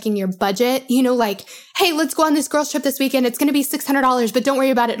 whether it's checking your budget, you know, like, hey, let's go on this girls trip this weekend. It's going to be $600, but don't worry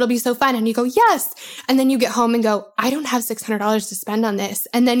about it. It'll be so fun. And you go, yes. And then you get home and go, I don't have $600 to spend on this.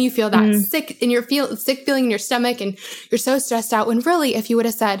 And then you feel that sick feeling in your stomach and you're so stressed out, when really, if you would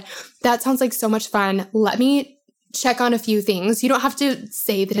have said, that sounds like so much fun, let me check on a few things. You don't have to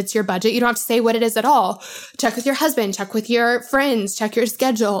say that it's your budget. You don't have to say what it is at all. Check with your husband, check with your friends, check your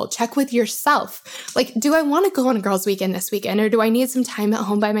schedule, check with yourself. Like, do I want to go on a girls' weekend this weekend, or do I need some time at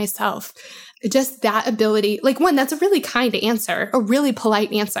home by myself? Just that ability. Like, one, that's a really kind answer, a really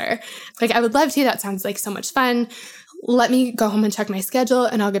polite answer. Like, I would love to. That sounds like so much fun. Let me go home and check my schedule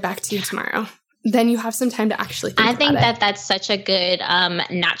and I'll get back to you tomorrow. Then you have some time to actually think about it. I think that's such a good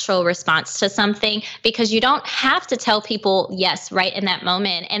natural response to something, because you don't have to tell people yes right in that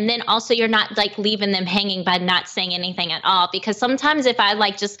moment. And then also you're not like leaving them hanging by not saying anything at all. Because sometimes if I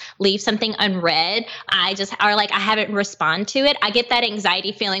like just leave something unread, I haven't responded to it, I get that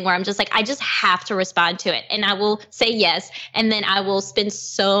anxiety feeling where I'm just like, I just have to respond to it. And I will say yes. And then I will spend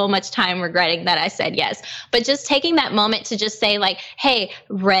so much time regretting that I said yes. But just taking that moment to just say like, hey,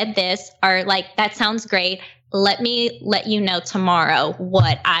 read this, or like, that sounds great. Let me let you know tomorrow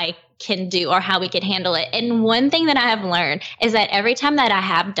what I can do or how we can handle it. And one thing that I have learned is that every time that I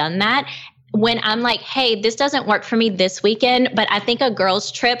have done that, when I'm like, hey, this doesn't work for me this weekend, but I think a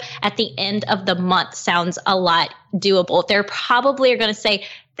girls' trip at the end of the month sounds a lot doable, they're probably are going to say,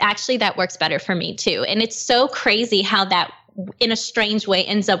 actually, that works better for me too. And it's so crazy how that, in a strange way,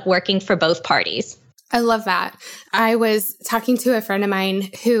 ends up working for both parties. I love that. I was talking to a friend of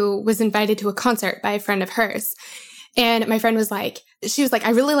mine who was invited to a concert by a friend of hers. And my friend was like, I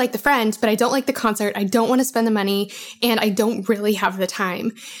really like the friend, but I don't like the concert. I don't want to spend the money and I don't really have the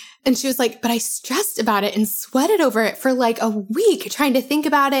time. And she was like, but I stressed about it and sweated over it for like a week, trying to think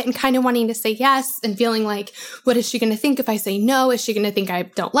about it and kind of wanting to say yes and feeling like, what is she going to think if I say no? Is she going to think I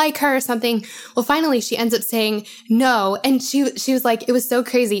don't like her or something? Well, finally, she ends up saying no. And she was like, it was so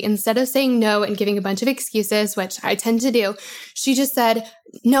crazy. Instead of saying no and giving a bunch of excuses, which I tend to do, she just said,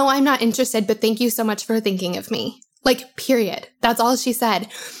 no, I'm not interested, but thank you so much for thinking of me. Like, period. That's all she said.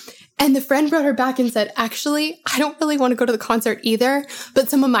 And the friend wrote her back and said, actually, I don't really want to go to the concert either, but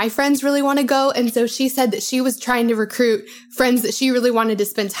some of my friends really want to go. And so she said that she was trying to recruit friends that she really wanted to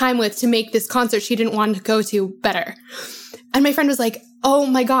spend time with to make this concert she didn't want to go to better. And my friend was like, oh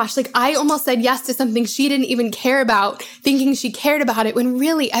my gosh, like I almost said yes to something she didn't even care about, thinking she cared about it, when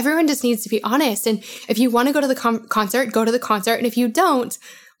really everyone just needs to be honest. And if you want to go to the concert, go to the concert. And if you don't,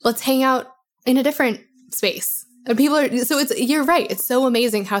 let's hang out in a different space. And you're right. It's so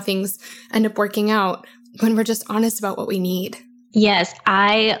amazing how things end up working out when we're just honest about what we need. Yes,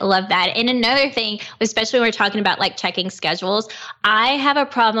 I love that. And another thing, especially when we're talking about like checking schedules, I have a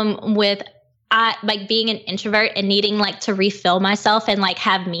problem with like being an introvert and needing like to refill myself and like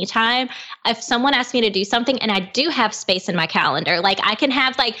have me time. If someone asks me to do something and I do have space in my calendar, like I can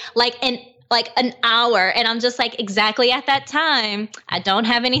have like an hour and I'm just like exactly at that time. I don't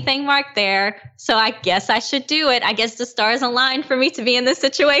have anything marked there. So I guess I should do it. I guess the stars aligned for me to be in this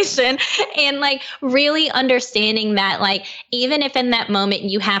situation. And like really understanding that like, even if in that moment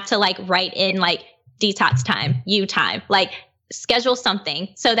you have to like write in like detox time, you time, like schedule something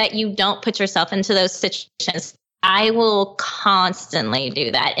so that you don't put yourself into those situations. I will constantly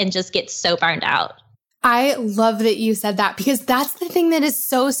do that and just get so burned out. I love that you said that because that's the thing that is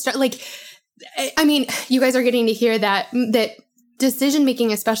so I mean, you guys are getting to hear that decision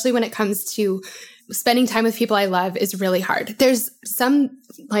making, especially when it comes to spending time with people I love, is really hard. There's some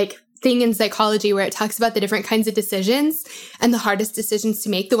like thing in psychology where it talks about the different kinds of decisions and the hardest decisions to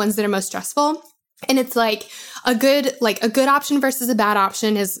make, the ones that are most stressful. And it's like a good option versus a bad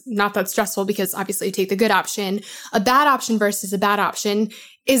option is not that stressful because obviously you take the good option. A bad option versus a bad option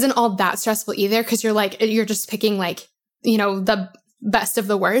isn't all that stressful either because you're just picking like, the best of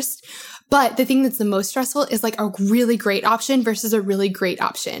the worst. But the thing that's the most stressful is like a really great option versus a really great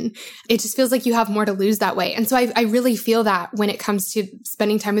option. It just feels like you have more to lose that way. And so I really feel that when it comes to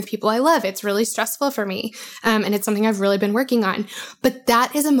spending time with people I love, it's really stressful for me. And it's something I've really been working on. But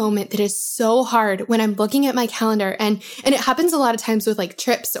that is a moment that is so hard when I'm looking at my calendar. And it happens a lot of times with like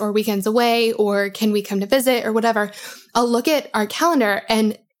trips or weekends away or can we come to visit or whatever. I'll look at our calendar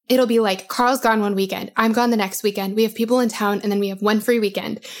and it'll be like, Carl's gone one weekend. I'm gone the next weekend. We have people in town and then we have one free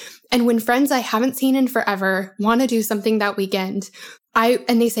weekend. And when friends I haven't seen in forever want to do something that weekend,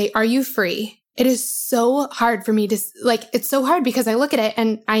 and they say, are you free? It is so hard for me to it's so hard because I look at it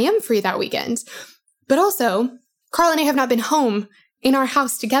and I am free that weekend. But also, Carl and I have not been home in our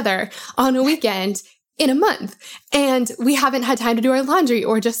house together on a weekend in a month. And we haven't had time to do our laundry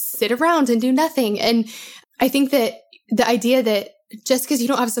or just sit around and do nothing. And I think that the idea that just because you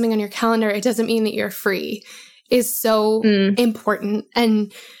don't have something on your calendar, it doesn't mean that you're free is so important.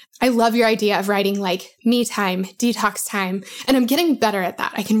 And I love your idea of writing like me time, detox time. And I'm getting better at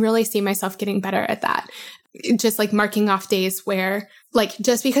that. I can really see myself getting better at that. Just like marking off days where like,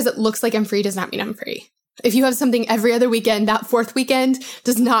 just because it looks like I'm free does not mean I'm free. If you have something every other weekend, that fourth weekend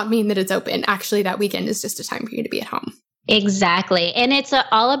does not mean that it's open. Actually, that weekend is just a time for you to be at home. Exactly. And it's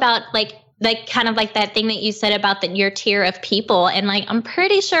all about like kind of like that thing that you said about your tier of people. And like, I'm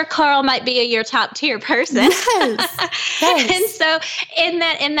pretty sure Carl might be your top tier person. Yes. Yes. And so in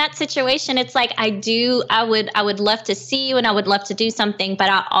that situation, it's like, I would love to see you and I would love to do something,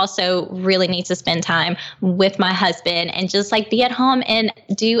 but I also really need to spend time with my husband and just like be at home and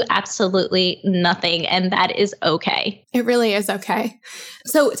do absolutely nothing. And that is okay. It really is okay.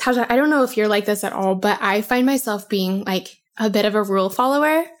 So Tasha, I don't know if you're like this at all, but I find myself being like a bit of a rule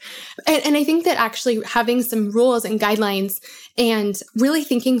follower. And I think that actually having some rules and guidelines and really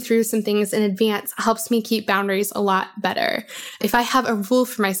thinking through some things in advance helps me keep boundaries a lot better. If I have a rule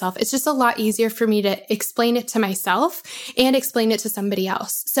for myself, it's just a lot easier for me to explain it to myself and explain it to somebody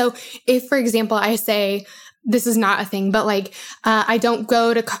else. So if, for example, I say, this is not a thing, but like, I don't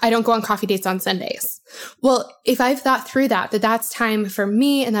go on coffee dates on Sundays. Well, if I've thought through that's time for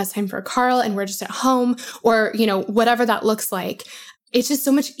me and that's time for Carl and we're just at home or, whatever that looks like, it's just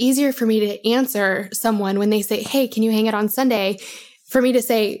so much easier for me to answer someone when they say, hey, can you hang out on Sunday? For me to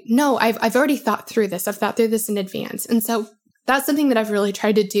say, no, I've already thought through this. I've thought through this in advance. And so that's something that I've really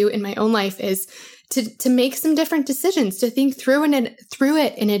tried to do in my own life is to make some different decisions, to think through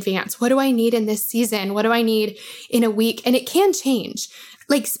it in advance. What do I need in this season? What do I need in a week? And it can change.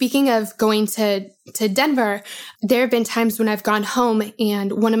 Like, speaking of going to Denver, there have been times when I've gone home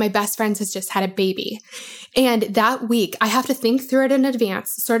and one of my best friends has just had a baby. And that week, I have to think through it in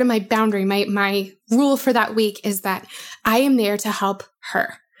advance. Sort of my boundary, my rule for that week is that I am there to help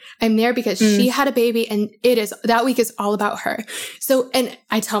her. I'm there because she had a baby, and that week is all about her. So, and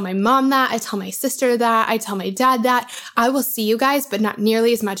I tell my mom that, I tell my sister that, I tell my dad that I will see you guys, but not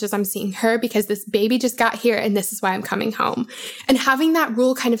nearly as much as I'm seeing her, because this baby just got here and this is why I'm coming home. And having that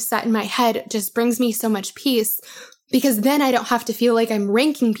rule kind of set in my head just brings me so much peace, because then I don't have to feel like I'm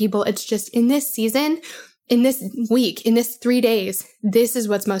ranking people. It's just, in this season, in this week, in this 3 days, this is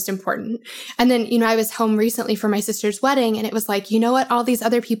what's most important. And then, I was home recently for my sister's wedding, and it was like, you know what? All these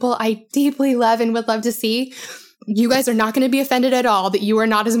other people I deeply love and would love to see, you guys are not going to be offended at all that you are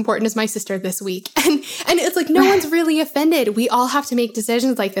not as important as my sister this week. And it's like, no one's really offended. We all have to make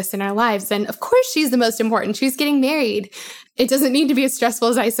decisions like this in our lives. And of course, she's the most important. She's getting married. It doesn't need to be as stressful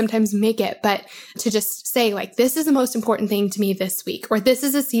as I sometimes make it, but to just say, like, this is the most important thing to me this week, or this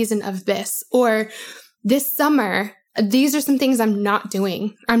is a season of this, or this summer, these are some things I'm not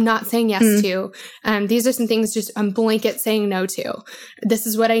doing. I'm not saying yes to. These are some things just I'm blanket saying no to. This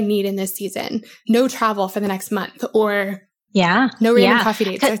is what I need in this season. No travel for the next month, or no random coffee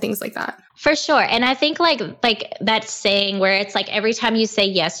dates or things like that. For sure. And I think like that saying where it's like every time you say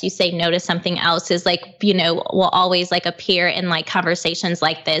yes, you say no to something else is like, will always like appear in like conversations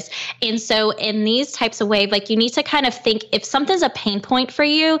like this. And so in these types of ways, like you need to kind of think, if something's a pain point for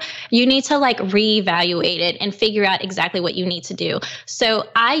you, you need to like reevaluate it and figure out exactly what you need to do. So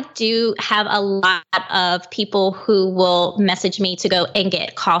I do have a lot of people who will message me to go and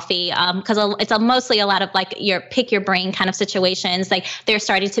get coffee, because it's mostly a lot of like your pick your brain kind of situations. Like they're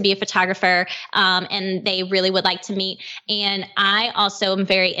starting to be a photographer, and they really would like to meet. And I also am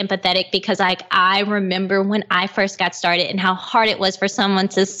very empathetic, because I remember when I first got started and how hard it was for someone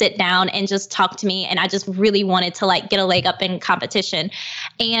to sit down and just talk to me. And I just really wanted to like get a leg up in competition.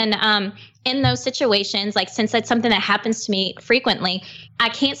 And in those situations, like, since that's something that happens to me frequently, I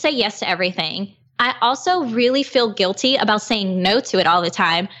can't say yes to everything. I also really feel guilty about saying no to it all the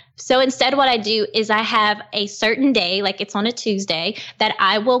time. So instead, what I do is I have a certain day, like it's on a Tuesday, that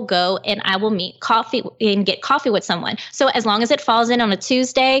I will go and I will meet coffee and get coffee with someone. So as long as it falls in on a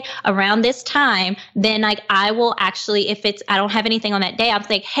Tuesday around this time, then like I will actually, if I don't have anything on that day, I'm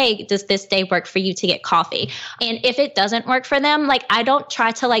like, hey, does this day work for you to get coffee? And if it doesn't work for them, like I don't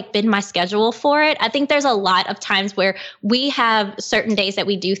try to like bend my schedule for it. I think there's a lot of times where we have certain days that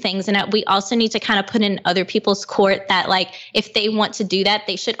we do things, and we also need to kind of put in other people's court that like, if they want to do that,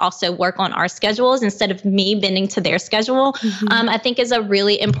 they should also work on our schedules instead of me bending to their schedule. I think is a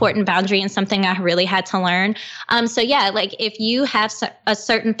really important boundary and something I really had to learn. So yeah, like if you have a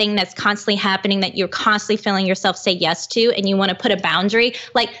certain thing that's constantly happening that you're constantly feeling yourself say yes to, and you want to put a boundary,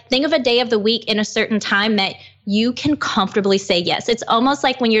 like think of a day of the week in a certain time that you can comfortably say yes. It's almost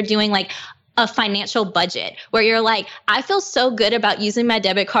like when you're doing like a financial budget where you're like, I feel so good about using my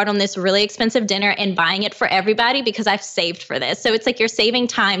debit card on this really expensive dinner and buying it for everybody because I've saved for this. So it's like you're saving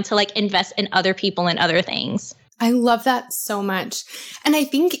time to like invest in other people and other things. I love that so much. And I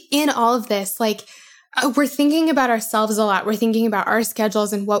think in all of this, like we're thinking about ourselves a lot. We're thinking about our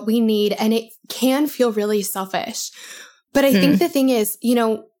schedules and what we need, and it can feel really selfish. But I think the thing is,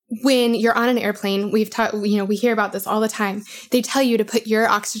 when you're on an airplane, we hear about this all the time. They tell you to put your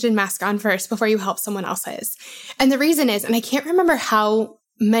oxygen mask on first before you help someone else's. And the reason is, and I can't remember how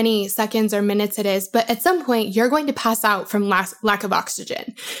many seconds or minutes it is, but at some point you're going to pass out from lack of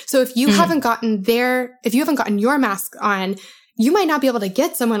oxygen. So if you haven't gotten your mask on, you might not be able to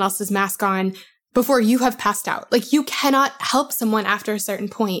get someone else's mask on before you have passed out. Like you cannot help someone after a certain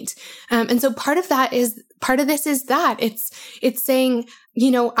point. And so part of this is that it's saying,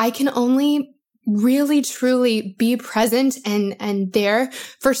 I can only really truly be present and there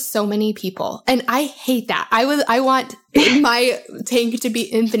for so many people. And I hate that. I want my tank to be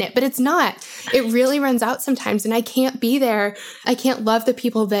infinite, but it's not. It really runs out sometimes, and I can't be there. I can't love the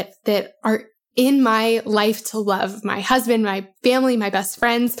people that are in my life to love: my husband, my family, my best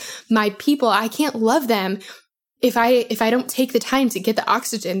friends, my people. I can't love them if I don't take the time to get the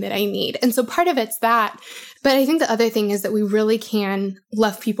oxygen that I need. And so part of it's that. But I think the other thing is that we really can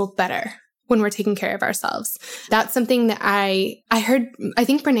love people better when we're taking care of ourselves. That's something that I heard, I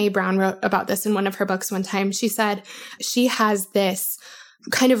think Brené Brown wrote about this in one of her books one time. She said she has this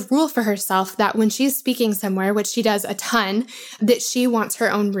kind of rule for herself that when she's speaking somewhere, which she does a ton, that she wants her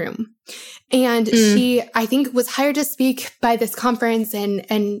own room. And she, I think, was hired to speak by this conference,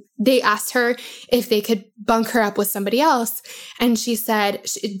 and they asked her if they could bunk her up with somebody else. And she said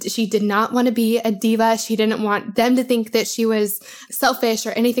she did not want to be a diva. She didn't want them to think that she was selfish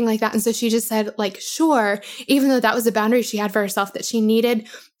or anything like that. And so she just said, like, sure, even though that was a boundary she had for herself, that she needed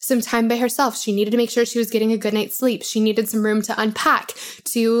some time by herself. She needed to make sure she was getting a good night's sleep. She needed some room to unpack,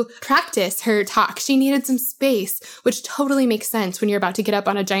 to practice her talk. She needed some space, which totally makes sense when you're about to get up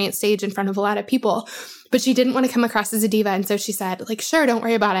on a giant stage in front of a lot of people. But she didn't want to come across as a diva. And so she said, like, sure, don't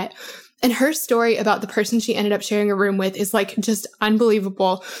worry about it. And her story about the person she ended up sharing a room with is like just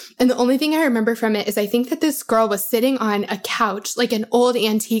unbelievable. And the only thing I remember from it is I think that this girl was sitting on a couch, like an old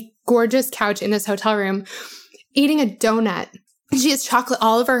antique, gorgeous couch in this hotel room, eating a donut. She has chocolate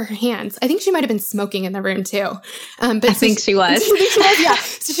all over her hands. I think she might have been smoking in the room too. But I think she was. Yeah.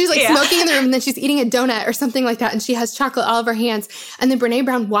 So she's like smoking in the room, and then she's eating a donut or something like that. And she has chocolate all over her hands. And then Brene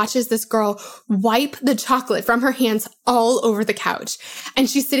Brown watches this girl wipe the chocolate from her hands all over the couch. And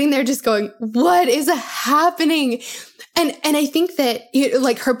she's sitting there just going, what is happening? And I think that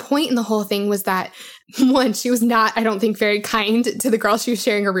like her point in the whole thing was that, one, she was not, I don't think, very kind to the girl she was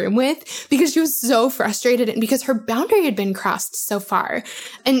sharing a room with, because she was so frustrated and because her boundary had been crossed so far.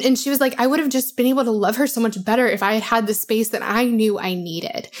 And she was like, I would have just been able to love her so much better if I had had the space that I knew I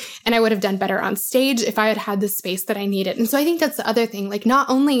needed. And I would have done better on stage if I had had the space that I needed. And so I think that's the other thing. Like, not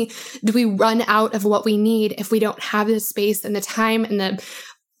only do we run out of what we need if we don't have the space and the time and the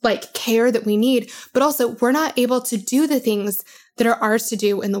like care that we need, but also we're not able to do the things that are ours to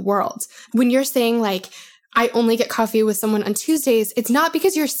do in the world. When you're saying like, I only get coffee with someone on Tuesdays, it's not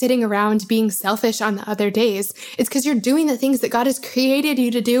because you're sitting around being selfish on the other days. It's because you're doing the things that God has created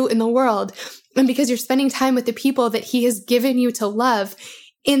you to do in the world. And because you're spending time with the people that he has given you to love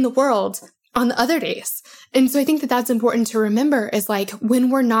in the world on the other days. And so I think that that's important to remember, is like,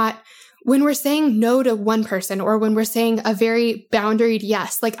 when we're saying no to one person, or when we're saying a very boundaried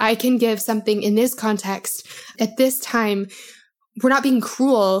yes, like I can give something in this context at this time, we're not being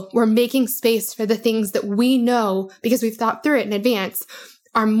cruel. We're making space for the things that we know, because we've thought through it in advance,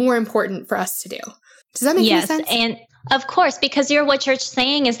 are more important for us to do. Does that make any sense? And of course, because what you're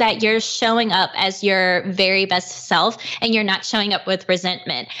saying is that you're showing up as your very best self, and you're not showing up with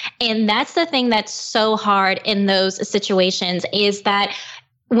resentment. And that's the thing that's so hard in those situations, is that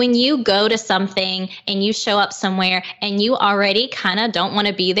when you go to something and you show up somewhere and you already kind of don't want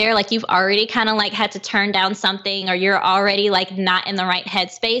to be there, like you've already kind of like had to turn down something, or you're already like not in the right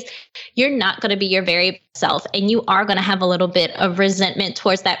headspace, you're not going to be your very self. And you are going to have a little bit of resentment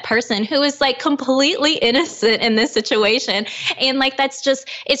towards that person who is like completely innocent in this situation. And like, it's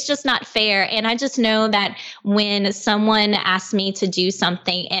just not fair. And I just know that when someone asks me to do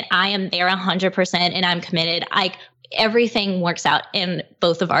something and I am there 100% and I'm committed, everything works out in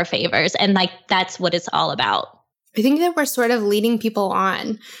both of our favors. And like, that's what it's all about. I think that we're sort of leading people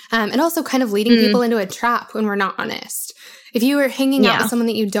on, and also kind of leading people into a trap when we're not honest. If you are hanging out with someone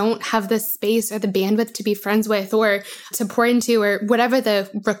that you don't have the space or the bandwidth to be friends with, or to pour into, or whatever the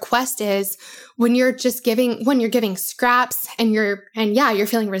request is, when you're giving scraps and you're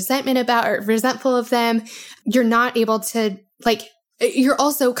feeling resentment about, or resentful of them, you're not able to like, you're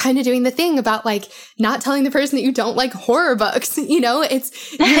also kind of doing the thing about like not telling the person that you don't like horror books. You're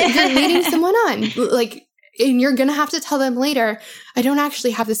leading someone on, like, and you're going to have to tell them later, I don't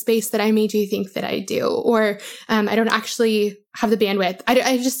actually have the space that I made you think that I do, or I don't actually have the bandwidth.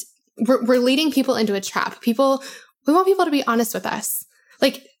 We're leading people into a trap. We want people to be honest with us.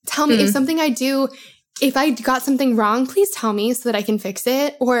 Like, tell me if something I do, if I got something wrong, please tell me so that I can fix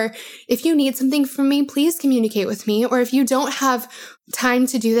it. Or if you need something from me, please communicate with me. Or if you don't have time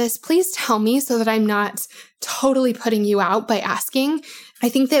to do this, please tell me so that I'm not totally putting you out by asking. I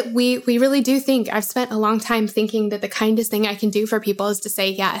think that we really do think, I've spent a long time thinking that the kindest thing I can do for people is to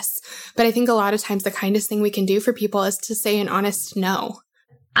say yes. But I think a lot of times the kindest thing we can do for people is to say an honest no.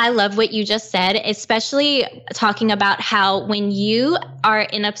 I love what you just said, especially talking about how when you are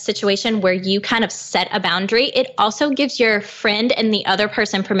in a situation where you kind of set a boundary, it also gives your friend and the other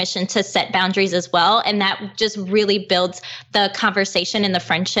person permission to set boundaries as well. And that just really builds the conversation and the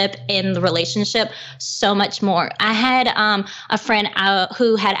friendship in the relationship so much more. I had a friend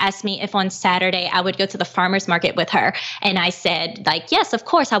who had asked me if on Saturday I would go to the farmer's market with her. And I said, like, yes, of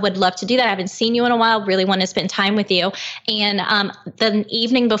course, I would love to do that. I haven't seen you in a while, really want to spend time with you. And the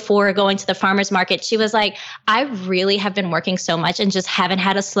evening morning before going to the farmer's market, she was like, I really have been working so much and just haven't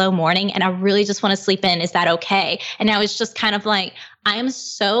had a slow morning. And I really just want to sleep in. Is that okay? And I was just kind of like, I am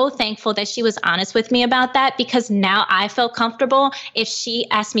so thankful that she was honest with me about that, because now I feel comfortable if she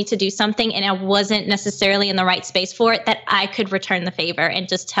asked me to do something and I wasn't necessarily in the right space for it, that I could return the favor and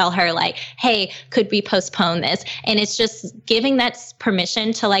just tell her like, hey, could we postpone this? And it's just giving that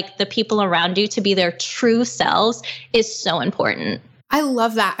permission to like the people around you to be their true selves is so important. I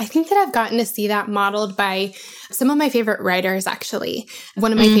love that. I think that I've gotten to see that modeled by some of my favorite writers, actually.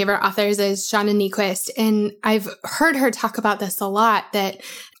 One of my favorite authors is Shauna Niequist, and I've heard her talk about this a lot, that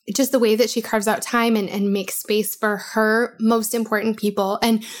just the way that she carves out time and makes space for her most important people.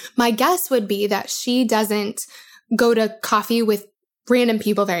 And my guess would be that she doesn't go to coffee with random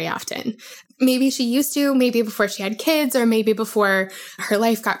people very often. Maybe she used to, maybe before she had kids, or maybe before her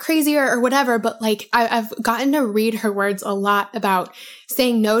life got crazier or whatever. But like, I've gotten to read her words a lot about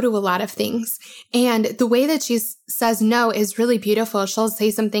saying no to a lot of things. And the way that she says no is really beautiful. She'll say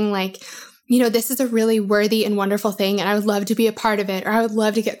something like, you know, this is a really worthy and wonderful thing, and I would love to be a part of it, or I would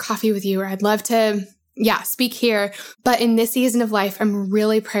love to get coffee with you, or I'd love to speak here. But in this season of life, I'm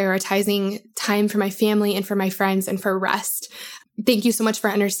really prioritizing time for my family and for my friends and for rest. Thank you so much for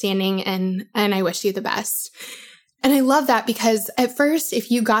understanding, and I wish you the best. And I love that, because at first, if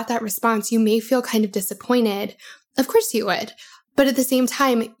you got that response, you may feel kind of disappointed. Of course you would. But at the same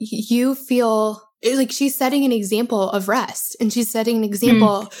time, you feel like she's setting an example of rest, and she's setting an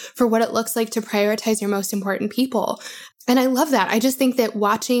example for what it looks like to prioritize your most important people. And I love that. I just think that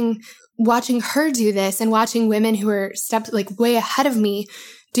watching her do this, and watching women who are steps like way ahead of me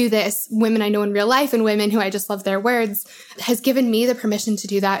do this, women I know in real life and women who I just love their words, has given me the permission to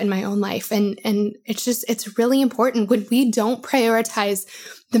do that in my own life. And it's really important. When we don't prioritize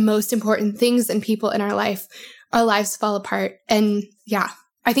the most important things and people in our life, our lives fall apart. And yeah,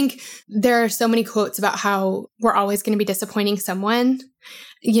 I think there are so many quotes about how we're always going to be disappointing someone.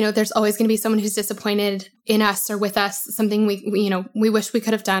 You know, there's always going to be someone who's disappointed in us or with us, something we wish we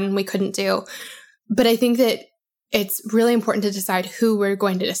could have done and we couldn't do. But I think that it's really important to decide who we're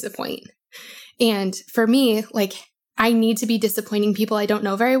going to disappoint. And for me, like, I need to be disappointing people I don't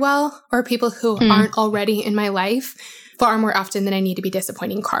know very well, or people who aren't already in my life, far more often than I need to be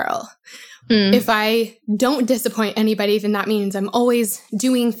disappointing Carl. If I don't disappoint anybody, then that means I'm always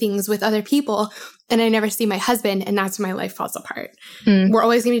doing things with other people and I never see my husband, and that's when my life falls apart. We're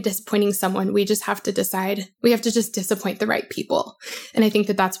always going to be disappointing someone. We just have to decide. We have to just disappoint the right people. And I think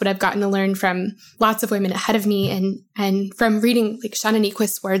that that's what I've gotten to learn from lots of women ahead of me, and from reading like Shauna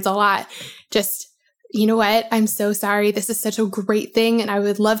Niequist's words a lot. Just, you know what? I'm so sorry. This is such a great thing, and I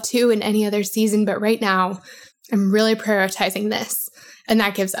would love to in any other season, but right now I'm really prioritizing this. And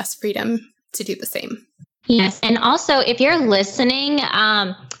that gives us freedom to do the same. Yes. And also, if you're listening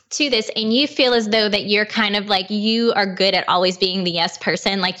to this and you feel as though that you're kind of like, you are good at always being the yes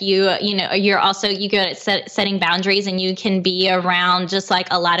person, like you're good at setting boundaries, and you can be around just like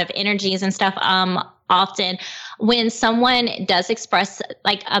a lot of energies and stuff. Often when someone does express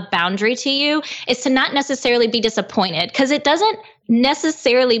like a boundary to you, is to not necessarily be disappointed, because it doesn't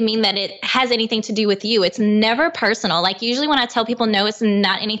necessarily mean that it has anything to do with you. It's never personal. Like usually when I tell people no, it's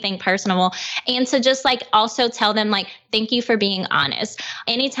not anything personal. And to just like also tell them like, thank you for being honest.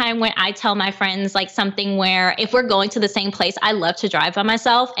 Anytime when I tell my friends like something where if we're going to the same place, I love to drive by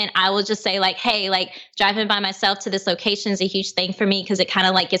myself, and I will just say like, hey, like driving by myself to this location is a huge thing for me, because it kind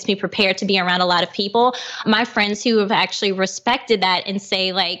of like gets me prepared to be around a lot of people. My friends who have actually respected that and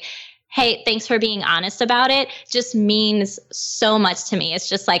say like, hey, thanks for being honest about it, just means so much to me. It's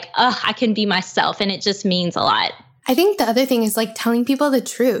just like, I can be myself, and it just means a lot. I think the other thing is like telling people the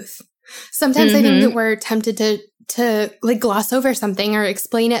truth. Sometimes I think that we're tempted to like gloss over something or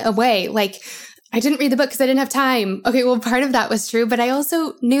explain it away. Like, I didn't read the book because I didn't have time. Okay, well, part of that was true, but I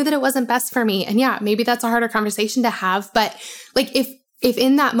also knew that it wasn't best for me. And yeah, maybe that's a harder conversation to have. But like, if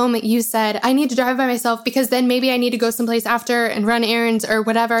in that moment you said, I need to drive by myself because then maybe I need to go someplace after and run errands or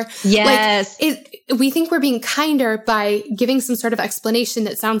whatever. Yes. Like we think we're being kinder by giving some sort of explanation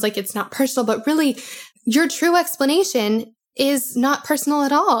that sounds like it's not personal, but really your true explanation is not personal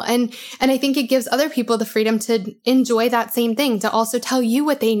at all. And I think it gives other people the freedom to enjoy that same thing, to also tell you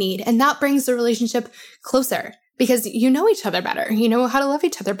what they need. And that brings the relationship closer because you know each other better. You know how to love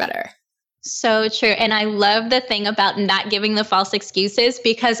each other better. So true. And I love the thing about not giving the false excuses,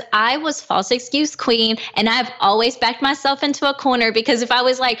 because I was false excuse queen, and I've always backed myself into a corner, because if I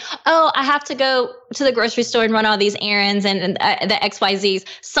was like, oh, I have to go to the grocery store and run all these errands and the XYZs.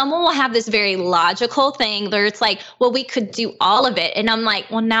 Someone will have this very logical thing where it's like, well, we could do all of it. And I'm like,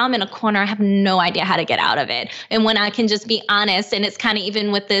 well, now I'm in a corner. I have no idea how to get out of it. And when I can just be honest, and it's kind of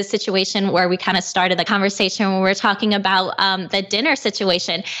even with the situation where we kind of started the conversation when we were talking about the dinner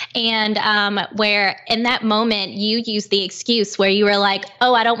situation, and where in that moment you used the excuse where you were like,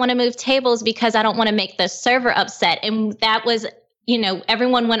 oh, I don't want to move tables because I don't want to make the server upset. And that was,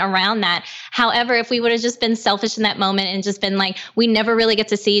 everyone went around that. However, if we would have just been selfish in that moment and just been like, we never really get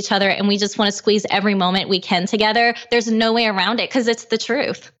to see each other and we just want to squeeze every moment we can together, there's no way around it because it's the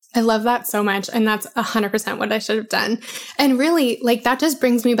truth. I love that so much. And that's 100% what I should have done. And really, like, that just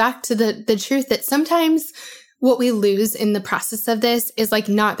brings me back to the truth that sometimes what we lose in the process of this is like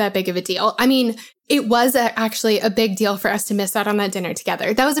not that big of a deal. I mean, it was actually a big deal for us to miss out on that dinner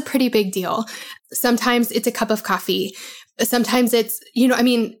together. That was a pretty big deal. Sometimes it's a cup of coffee. Sometimes it's,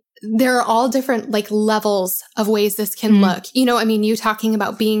 there are all different like levels of ways this can look. You talking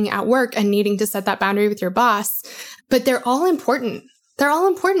about being at work and needing to set that boundary with your boss, but they're all important. They're all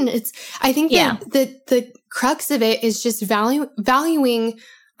important. I think that the crux of it is just valuing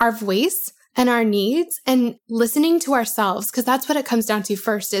our voice and our needs and listening to ourselves, because that's what it comes down to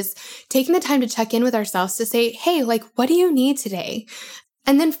first, is taking the time to check in with ourselves to say, hey, like, what do you need today?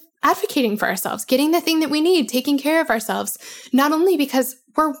 And then advocating for ourselves, getting the thing that we need, taking care of ourselves, not only because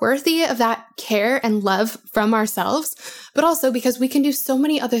we're worthy of that care and love from ourselves, but also because we can do so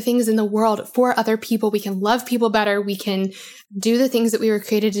many other things in the world for other people. We can love people better. We can do the things that we were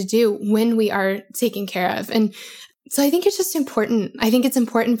created to do when we are taken care of. And so I think it's just important. I think it's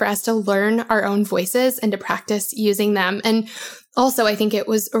important for us to learn our own voices and to practice using them. And also, I think it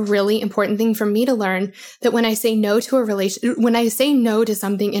was a really important thing for me to learn that when I say no to when I say no to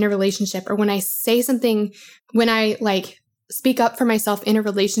something in a relationship, or when I say something, when I speak up for myself in a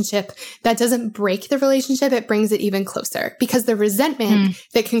relationship that doesn't break the relationship, it brings it even closer, because the resentment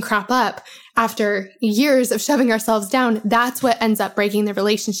that can crop up after years of shoving ourselves down, that's what ends up breaking the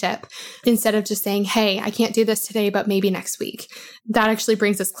relationship, instead of just saying, hey, I can't do this today, but maybe next week. That actually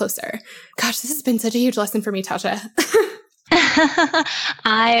brings us closer. Gosh, this has been such a huge lesson for me, Tasha.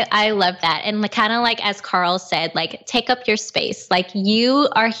 I love that. And kind of like, as Carl said, like, take up your space. Like, you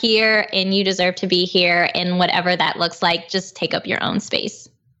are here and you deserve to be here. And whatever that looks like, just take up your own space.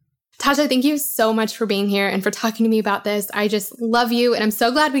 Tasha, thank you so much for being here and for talking to me about this. I just love you. And I'm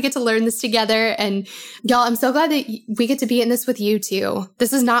so glad we get to learn this together. And y'all, I'm so glad that we get to be in this with you too.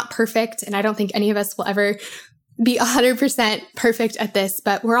 This is not perfect. And I don't think any of us will ever be 100% perfect at this,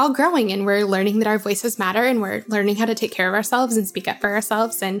 but we're all growing and we're learning that our voices matter, and we're learning how to take care of ourselves and speak up for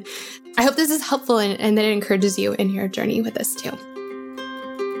ourselves. And I hope this is helpful and that it encourages you in your journey with this too.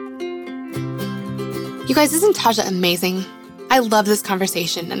 You guys, isn't Tasha amazing? I love this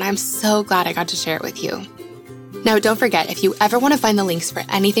conversation and I'm so glad I got to share it with you. Now, don't forget, if you ever want to find the links for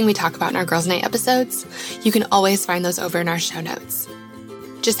anything we talk about in our Girls Night episodes, you can always find those over in our show notes.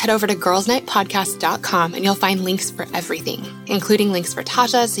 Just head over to girlsnightpodcast.com and you'll find links for everything, including links for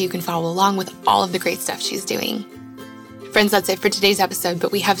Tasha so you can follow along with all of the great stuff she's doing. Friends, that's it for today's episode,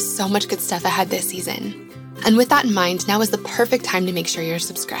 but we have so much good stuff ahead this season. And with that in mind, now is the perfect time to make sure you're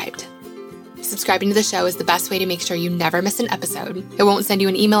subscribed. Subscribing to the show is the best way to make sure you never miss an episode. It won't send you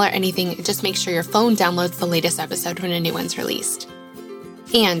an email or anything, it just makes sure your phone downloads the latest episode when a new one's released.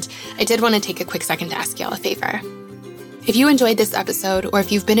 And I did want to take a quick second to ask y'all a favor. If you enjoyed this episode, or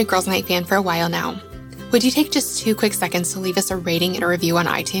if you've been a Girls Night fan for a while now, would you take just 2 quick seconds to leave us a rating and a review on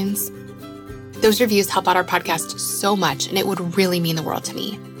iTunes? Those reviews help out our podcast so much, and it would really mean the world to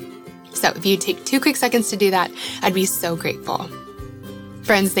me. So if you take 2 quick seconds to do that, I'd be so grateful.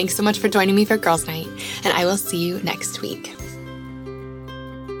 Friends, thanks so much for joining me for Girls Night, and I will see you next week.